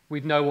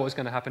 we'd know what was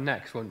going to happen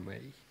next, wouldn't we?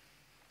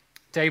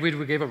 David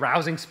would give a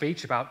rousing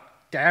speech about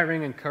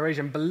daring and courage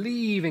and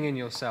believing in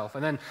yourself.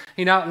 And then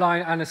he'd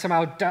outline some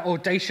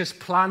audacious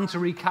plan to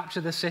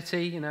recapture the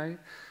city,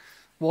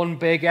 One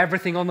big,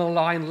 everything on the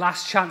line,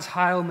 last chance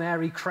Hail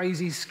Mary,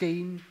 crazy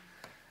scheme.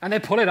 And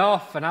they'd pull it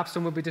off, and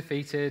Absalom would be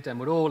defeated and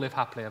would all live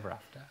happily ever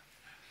after.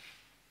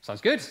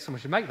 Sounds good.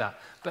 Someone should make that.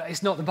 But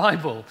it's not the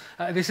Bible.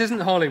 This isn't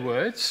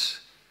Hollywood.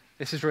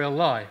 This is real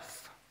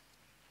life.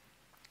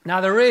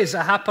 Now, there is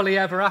a happily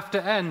ever after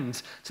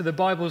end to the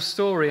Bible's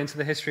story and to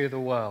the history of the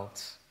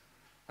world.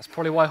 That's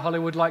probably why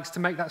Hollywood likes to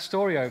make that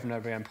story over and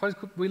over again.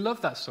 We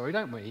love that story,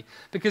 don't we?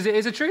 Because it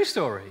is a true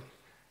story.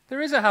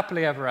 There is a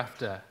happily ever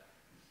after.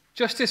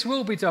 Justice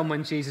will be done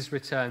when Jesus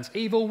returns.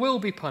 Evil will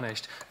be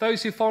punished.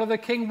 Those who follow the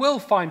King will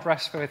find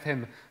rest with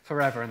him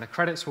forever, and the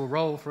credits will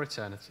roll for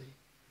eternity.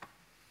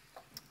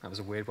 That was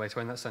a weird way to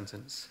end that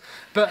sentence.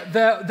 But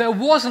there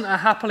wasn't a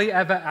happily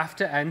ever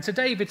after end to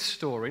David's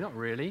story, not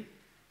really.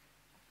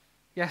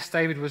 Yes,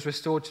 David was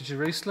restored to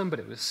Jerusalem, but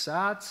it was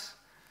sad,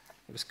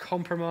 it was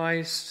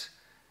compromised,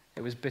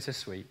 it was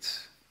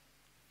bittersweet.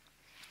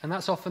 And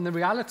that's often the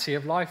reality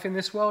of life in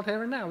this world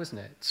here and now, isn't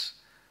it?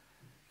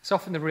 It's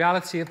often the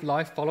reality of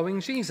life following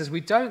Jesus.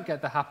 We don't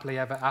get the happily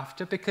ever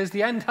after because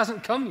the end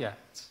hasn't come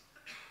yet.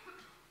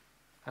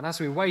 And as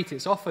we wait,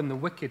 it's often the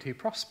wicked who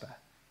prosper.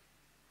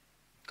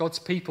 God's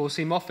people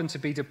seem often to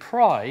be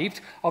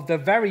deprived of the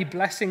very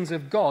blessings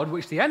of God,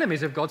 which the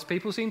enemies of God's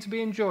people seem to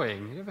be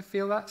enjoying. You ever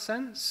feel that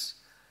sense?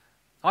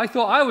 I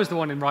thought I was the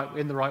one in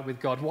the right with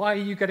God. Why are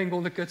you getting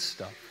all the good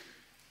stuff?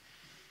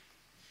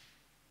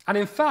 And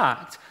in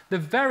fact, the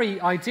very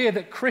idea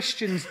that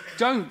Christians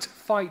don't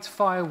fight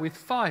fire with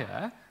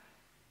fire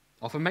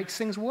often makes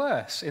things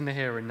worse in the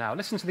here and now.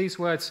 Listen to these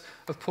words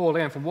of Paul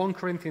again from 1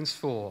 Corinthians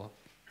 4.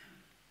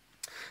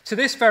 To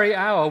this very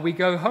hour we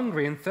go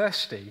hungry and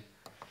thirsty.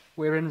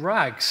 We're in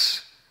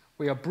rags.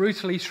 We are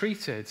brutally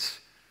treated.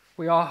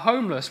 We are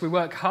homeless. We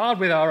work hard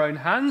with our own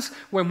hands.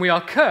 When we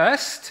are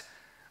cursed,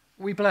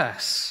 we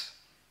bless.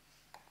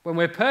 When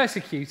we're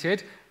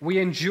persecuted, we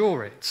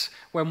endure it.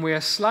 When we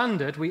are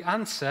slandered, we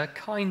answer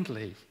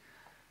kindly.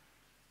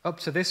 Up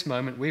to this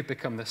moment, we've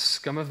become the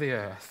scum of the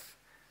earth,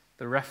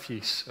 the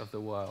refuse of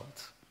the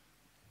world.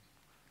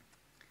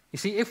 You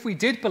see, if we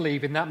did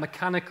believe in that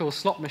mechanical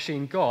slot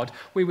machine God,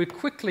 we would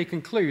quickly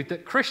conclude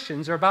that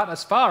Christians are about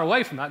as far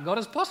away from that God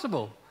as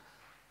possible.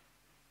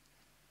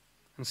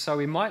 And so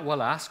we might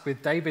well ask,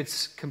 with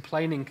David's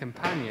complaining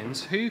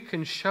companions, who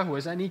can show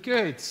us any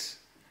good?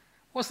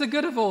 What's the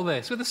good of all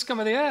this? We're the scum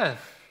of the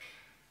earth.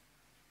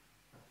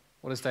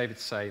 What does David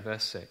say?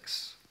 Verse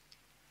 6.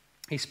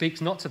 He speaks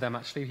not to them,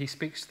 actually. He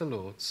speaks to the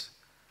Lord's.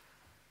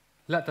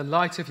 Let the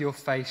light of your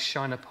face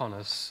shine upon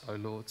us, O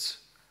Lord.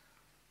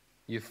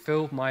 You've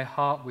filled my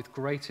heart with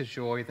greater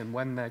joy than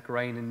when their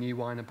grain and new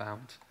wine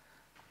abound.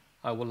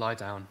 I will lie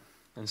down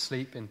and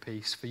sleep in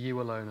peace, for you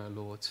alone, O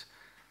Lord,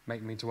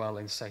 make me dwell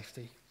in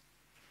safety.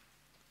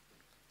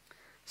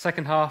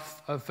 Second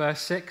half of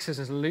verse 6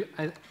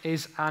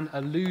 is an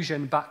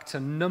allusion back to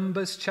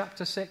Numbers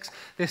chapter 6.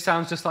 This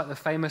sounds just like the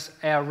famous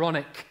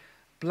Aaronic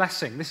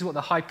blessing. This is what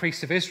the high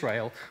priest of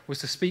Israel was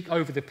to speak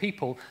over the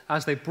people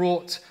as they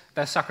brought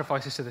their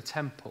sacrifices to the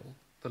temple.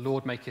 The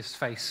Lord make his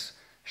face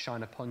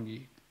shine upon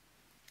you.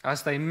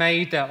 As they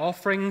made their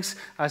offerings,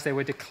 as they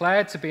were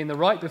declared to be in the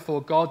right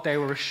before God, they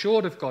were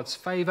assured of God's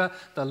favor,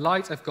 the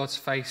light of God's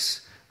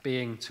face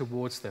being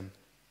towards them.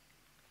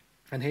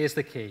 And here's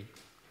the key.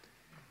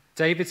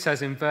 David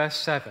says in verse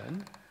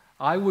 7,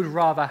 I would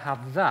rather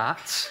have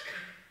that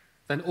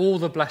than all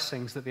the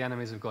blessings that the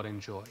enemies of God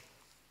enjoy.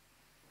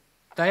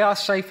 They are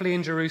safely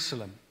in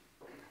Jerusalem.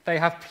 They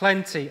have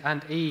plenty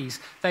and ease.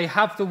 They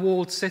have the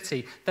walled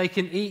city. They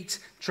can eat,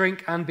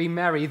 drink, and be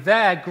merry.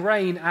 Their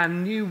grain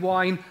and new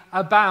wine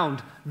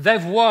abound.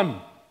 They've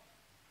won.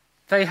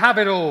 They have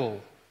it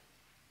all.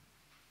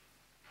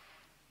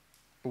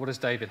 But what does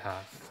David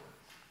have?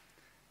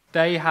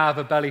 They have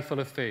a belly full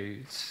of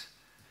foods,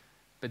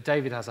 but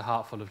David has a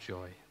heart full of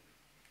joy.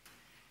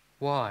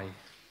 Why?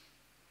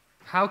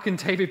 How can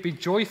David be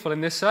joyful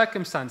in these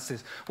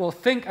circumstances? Well,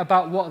 think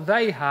about what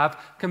they have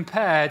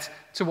compared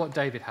to what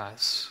David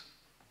has.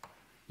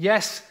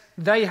 Yes,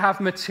 they have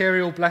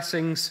material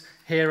blessings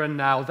here and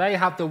now. They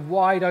have the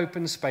wide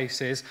open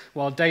spaces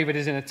while David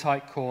is in a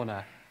tight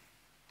corner.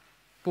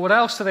 But what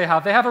else do they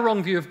have? They have a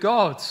wrong view of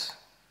God.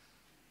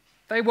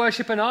 They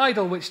worship an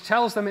idol which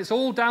tells them it's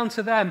all down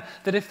to them,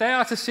 that if they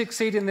are to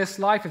succeed in this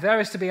life, if there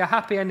is to be a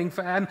happy ending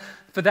for them,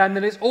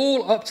 then it's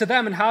all up to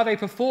them and how they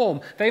perform.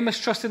 They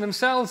must trust in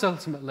themselves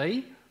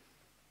ultimately,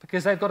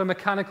 because they've got a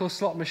mechanical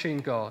slot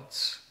machine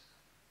gods.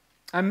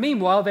 And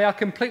meanwhile, they are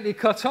completely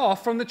cut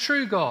off from the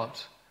true God.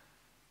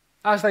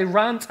 As they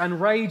rant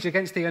and rage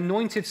against the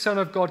anointed Son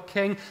of God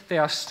King, they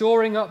are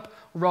storing up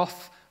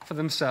wrath for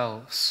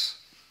themselves.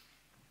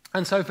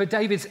 And so for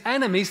David's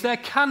enemies, there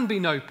can be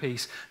no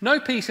peace.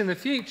 No peace in the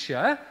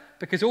future,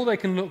 because all they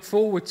can look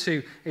forward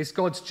to is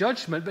God's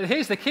judgment. But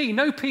here's the key,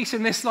 no peace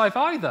in this life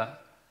either,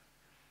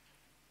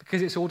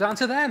 because it's all down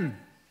to them.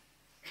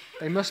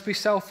 They must be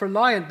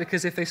self-reliant,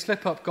 because if they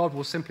slip up, God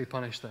will simply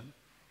punish them.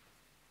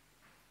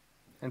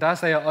 And as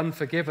they are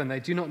unforgiven, they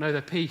do not know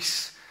the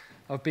peace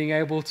of being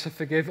able to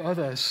forgive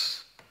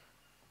others.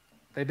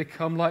 They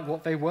become like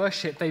what they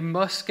worship. They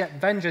must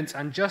get vengeance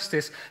and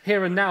justice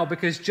here and now,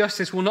 because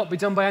justice will not be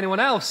done by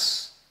anyone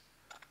else.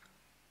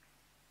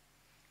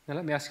 Now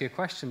let me ask you a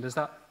question. Does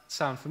that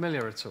sound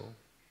familiar at all?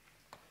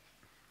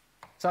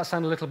 Does that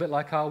sound a little bit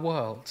like our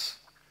world?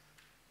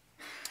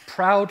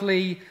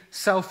 Proudly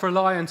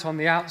self-reliant on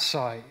the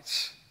outside.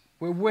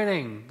 We're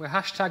winning. We're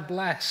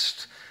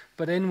 #blessed,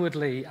 but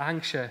inwardly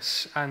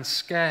anxious and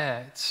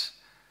scared.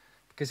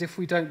 Because if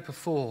we don't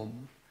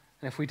perform,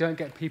 and if we don't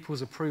get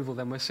people's approval,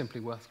 then we're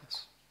simply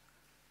worthless.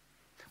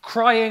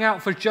 Crying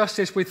out for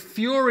justice with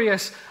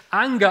furious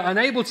anger,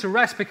 unable to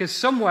rest because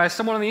somewhere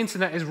someone on the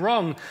internet is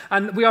wrong,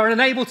 and we are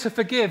unable to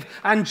forgive,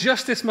 and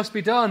justice must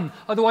be done.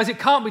 Otherwise, it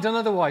can't be done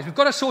otherwise. We've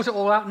got to sort it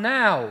all out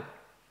now.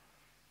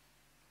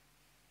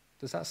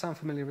 Does that sound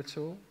familiar at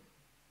all?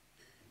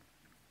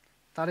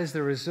 That is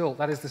the result,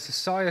 that is the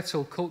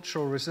societal,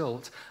 cultural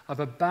result of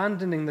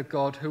abandoning the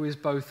God who is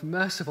both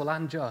merciful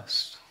and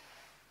just.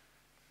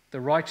 The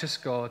righteous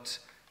God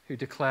who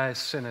declares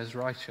sinners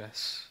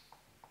righteous.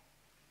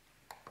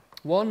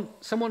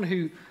 Someone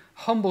who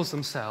humbles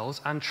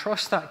themselves and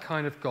trusts that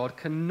kind of God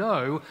can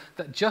know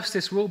that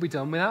justice will be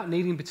done without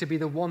needing to be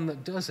the one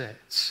that does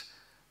it.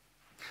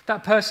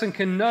 That person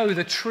can know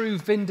the true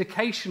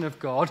vindication of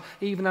God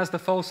even as the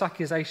false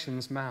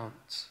accusations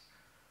mount.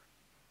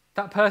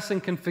 That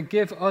person can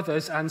forgive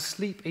others and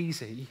sleep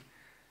easy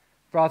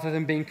rather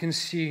than being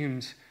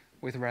consumed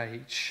with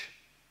rage.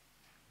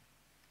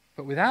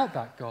 But without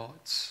that God,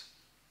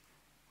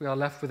 we are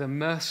left with a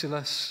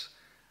merciless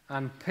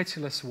and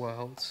pitiless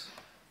world.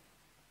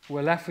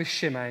 We're left with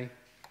Shimei,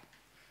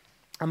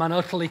 a man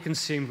utterly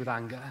consumed with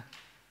anger,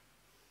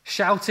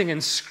 shouting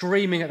and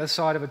screaming at the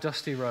side of a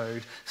dusty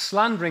road,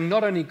 slandering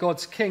not only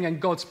God's king and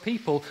God's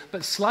people,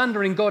 but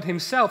slandering God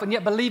himself, and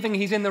yet believing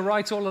he's in the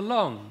right all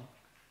along.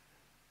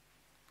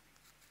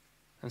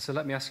 And so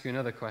let me ask you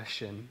another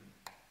question.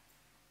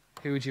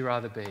 Who would you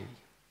rather be?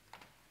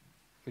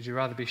 Would you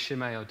rather be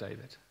Shimei or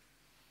David?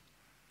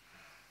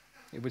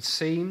 It would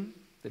seem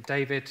that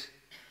David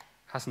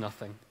has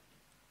nothing.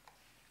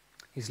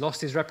 He's lost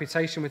his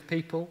reputation with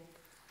people.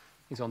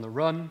 He's on the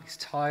run. He's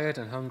tired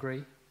and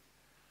hungry.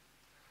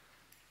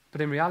 But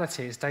in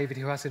reality, it's David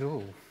who has it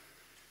all.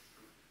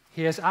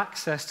 He has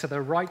access to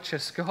the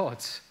righteous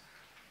God.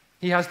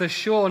 He has the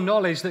sure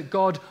knowledge that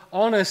God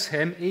honors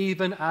him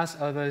even as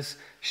others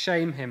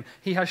shame him.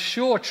 He has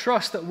sure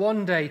trust that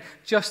one day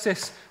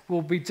justice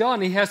will be done.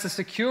 He has the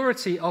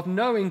security of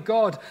knowing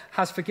God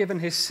has forgiven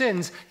his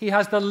sins. He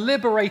has the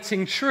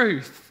liberating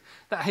truth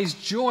that his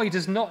joy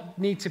does not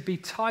need to be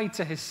tied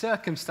to his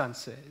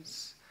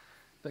circumstances,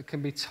 but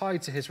can be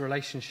tied to his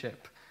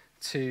relationship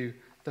to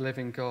the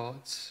living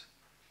God.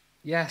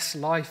 Yes,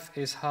 life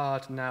is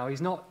hard now.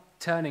 He's not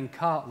turning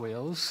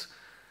cartwheels,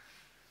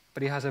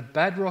 but he has a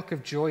bedrock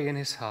of joy in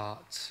his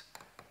heart,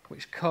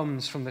 which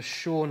comes from the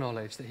sure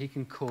knowledge that he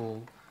can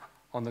call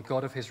on the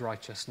God of his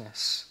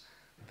righteousness,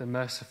 the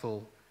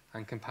merciful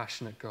and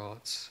compassionate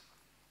God.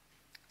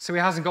 So he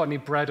hasn't got any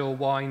bread or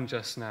wine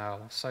just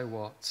now. So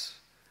what?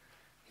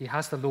 He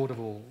has the Lord of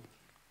all,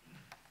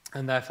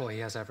 and therefore he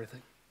has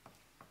everything.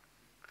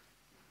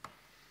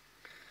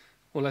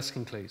 Well, let's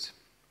conclude.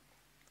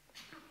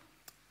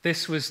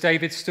 This was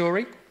David's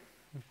story,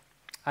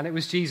 and it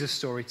was Jesus'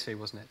 story too,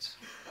 wasn't it?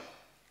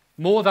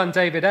 More than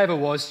David ever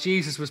was,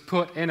 Jesus was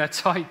put in a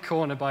tight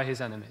corner by his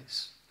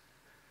enemies.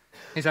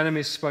 His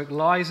enemies spoke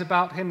lies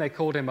about him. They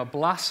called him a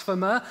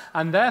blasphemer,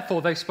 and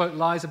therefore they spoke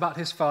lies about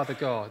his Father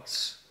God.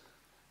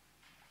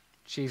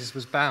 Jesus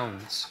was bound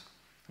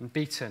and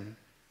beaten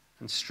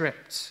and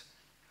stripped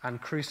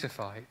and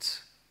crucified.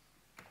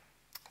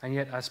 And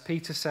yet, as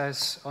Peter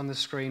says on the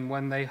screen,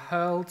 when they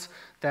hurled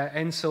their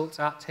insults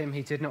at him,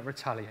 he did not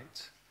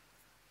retaliate.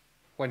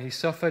 When he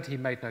suffered, he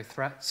made no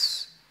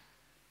threats.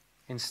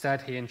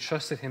 Instead, he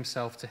entrusted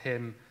himself to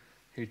him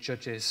who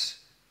judges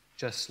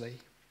justly.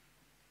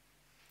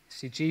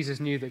 See, Jesus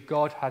knew that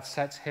God had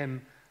set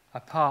him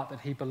apart,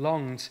 that he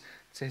belonged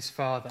to his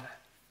Father.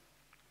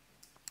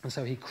 And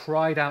so he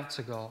cried out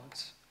to God.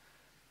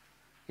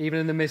 Even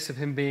in the midst of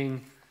him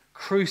being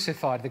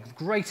crucified, the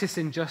greatest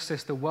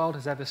injustice the world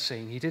has ever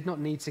seen, he did not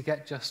need to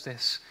get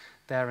justice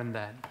there and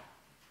then,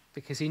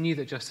 because he knew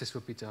that justice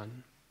would be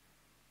done.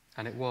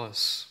 And it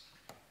was.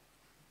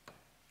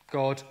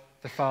 God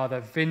the Father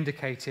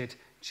vindicated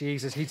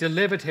Jesus. He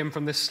delivered him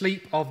from the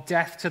sleep of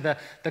death to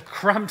the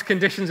cramped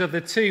conditions of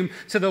the tomb,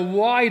 to the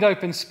wide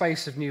open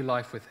space of new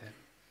life with him.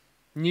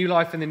 New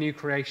life in the new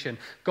creation.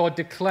 God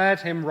declared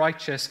him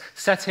righteous,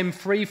 set him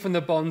free from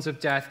the bonds of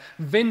death,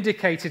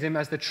 vindicated him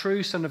as the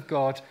true Son of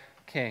God,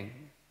 King.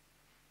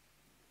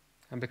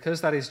 And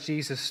because that is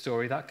Jesus'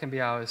 story, that can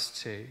be ours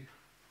too.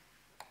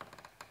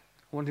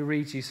 I want to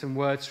read you some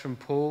words from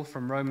Paul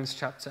from Romans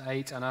chapter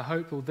 8, and I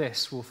hope all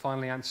this will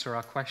finally answer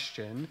our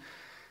question: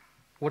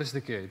 what is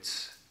the good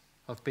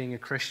of being a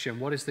Christian?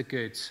 What is the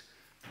good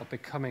of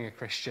becoming a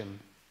Christian?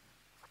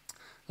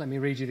 Let me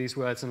read you these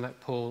words and let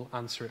Paul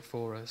answer it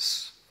for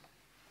us.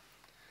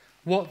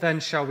 What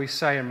then shall we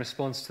say in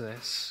response to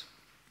this?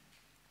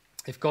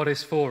 If God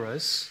is for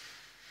us,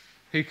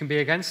 who can be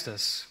against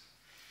us?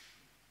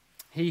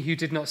 He who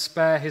did not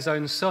spare his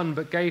own Son,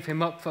 but gave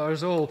him up for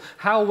us all,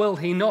 how will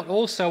he not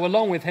also,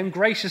 along with him,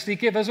 graciously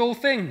give us all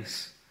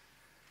things?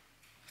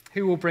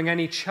 Who will bring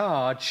any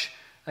charge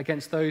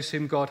against those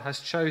whom God has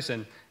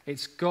chosen?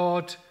 It's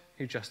God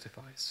who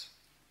justifies.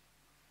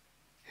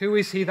 Who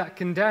is he that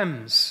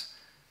condemns?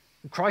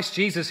 Christ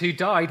Jesus, who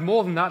died,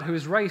 more than that, who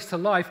is raised to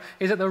life,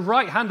 is at the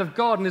right hand of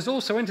God and is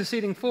also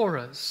interceding for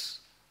us.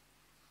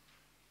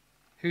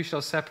 Who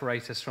shall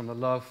separate us from the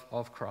love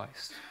of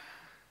Christ?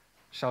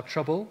 Shall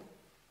trouble,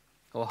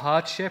 or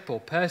hardship,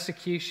 or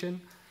persecution,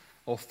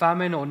 or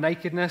famine, or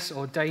nakedness,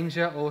 or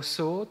danger, or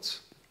swords?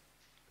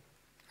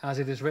 As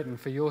it is written,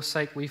 for your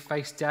sake we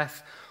face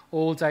death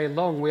all day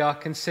long. We are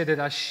considered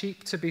as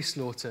sheep to be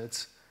slaughtered.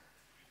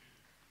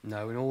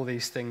 No, in all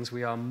these things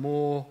we are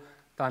more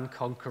than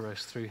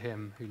conquerors through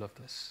him who loved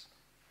us.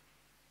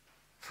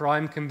 For I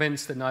am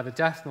convinced that neither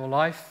death nor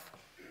life,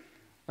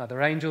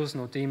 neither angels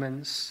nor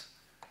demons,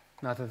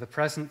 neither the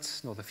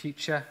present nor the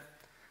future,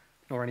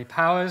 nor any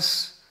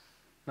powers,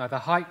 neither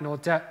height nor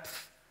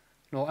depth,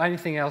 nor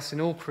anything else in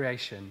all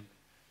creation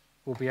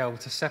will be able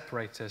to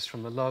separate us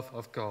from the love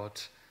of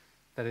God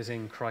that is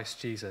in Christ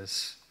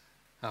Jesus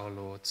our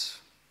Lord.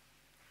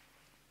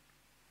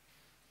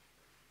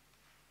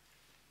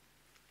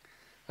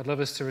 I'd love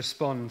us to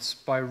respond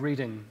by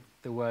reading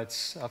the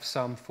words of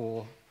Psalm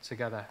 4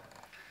 together,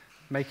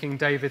 making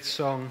David's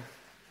song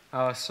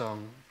our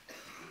song.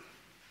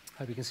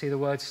 Hope you can see the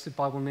words to the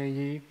Bible near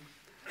you.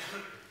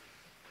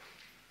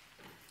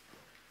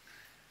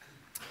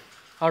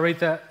 I'll read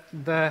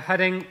the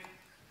heading,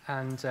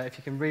 and if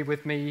you can read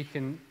with me,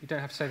 you don't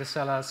have to say the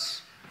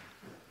sellers.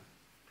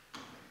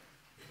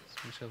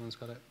 Some children's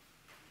got it.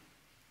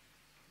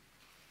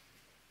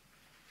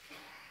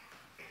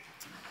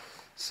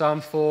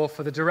 Psalm 4,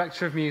 for the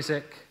director of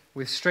music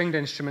with stringed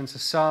instruments, a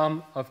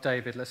psalm of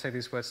David. Let's say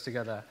these words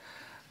together.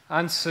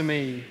 Answer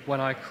me when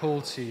I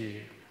call to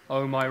you,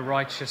 O my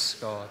righteous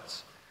God.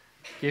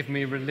 Give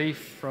me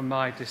relief from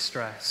my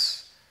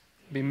distress.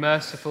 Be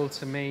merciful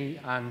to me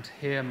and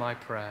hear my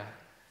prayer.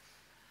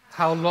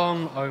 How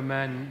long, O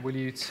men, will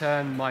you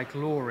turn my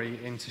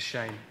glory into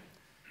shame?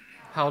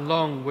 How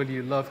long will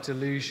you love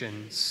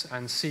delusions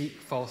and seek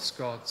false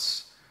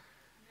gods?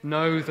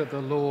 Know that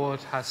the Lord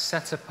has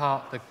set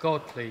apart the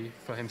godly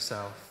for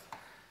himself.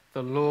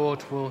 The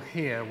Lord will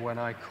hear when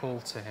I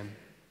call to him.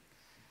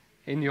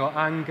 In your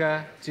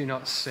anger, do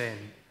not sin.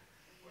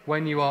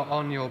 When you are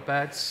on your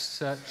beds,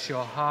 search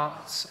your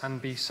hearts and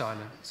be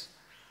silent.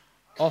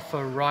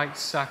 Offer right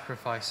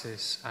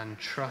sacrifices and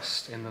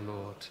trust in the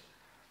Lord.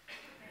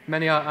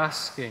 Many are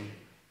asking,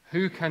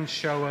 who can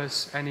show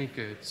us any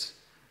good?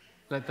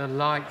 Let the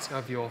light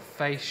of your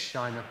face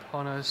shine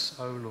upon us,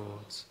 O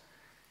Lord.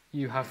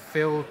 You have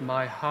filled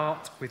my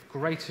heart with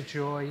greater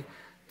joy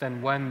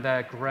than when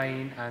their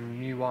grain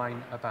and new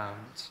wine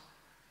abound.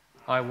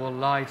 I will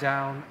lie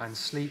down and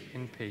sleep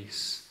in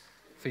peace.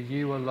 For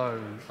you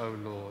alone, O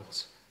Lord,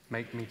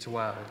 make me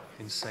dwell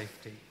in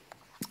safety.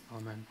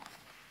 Amen.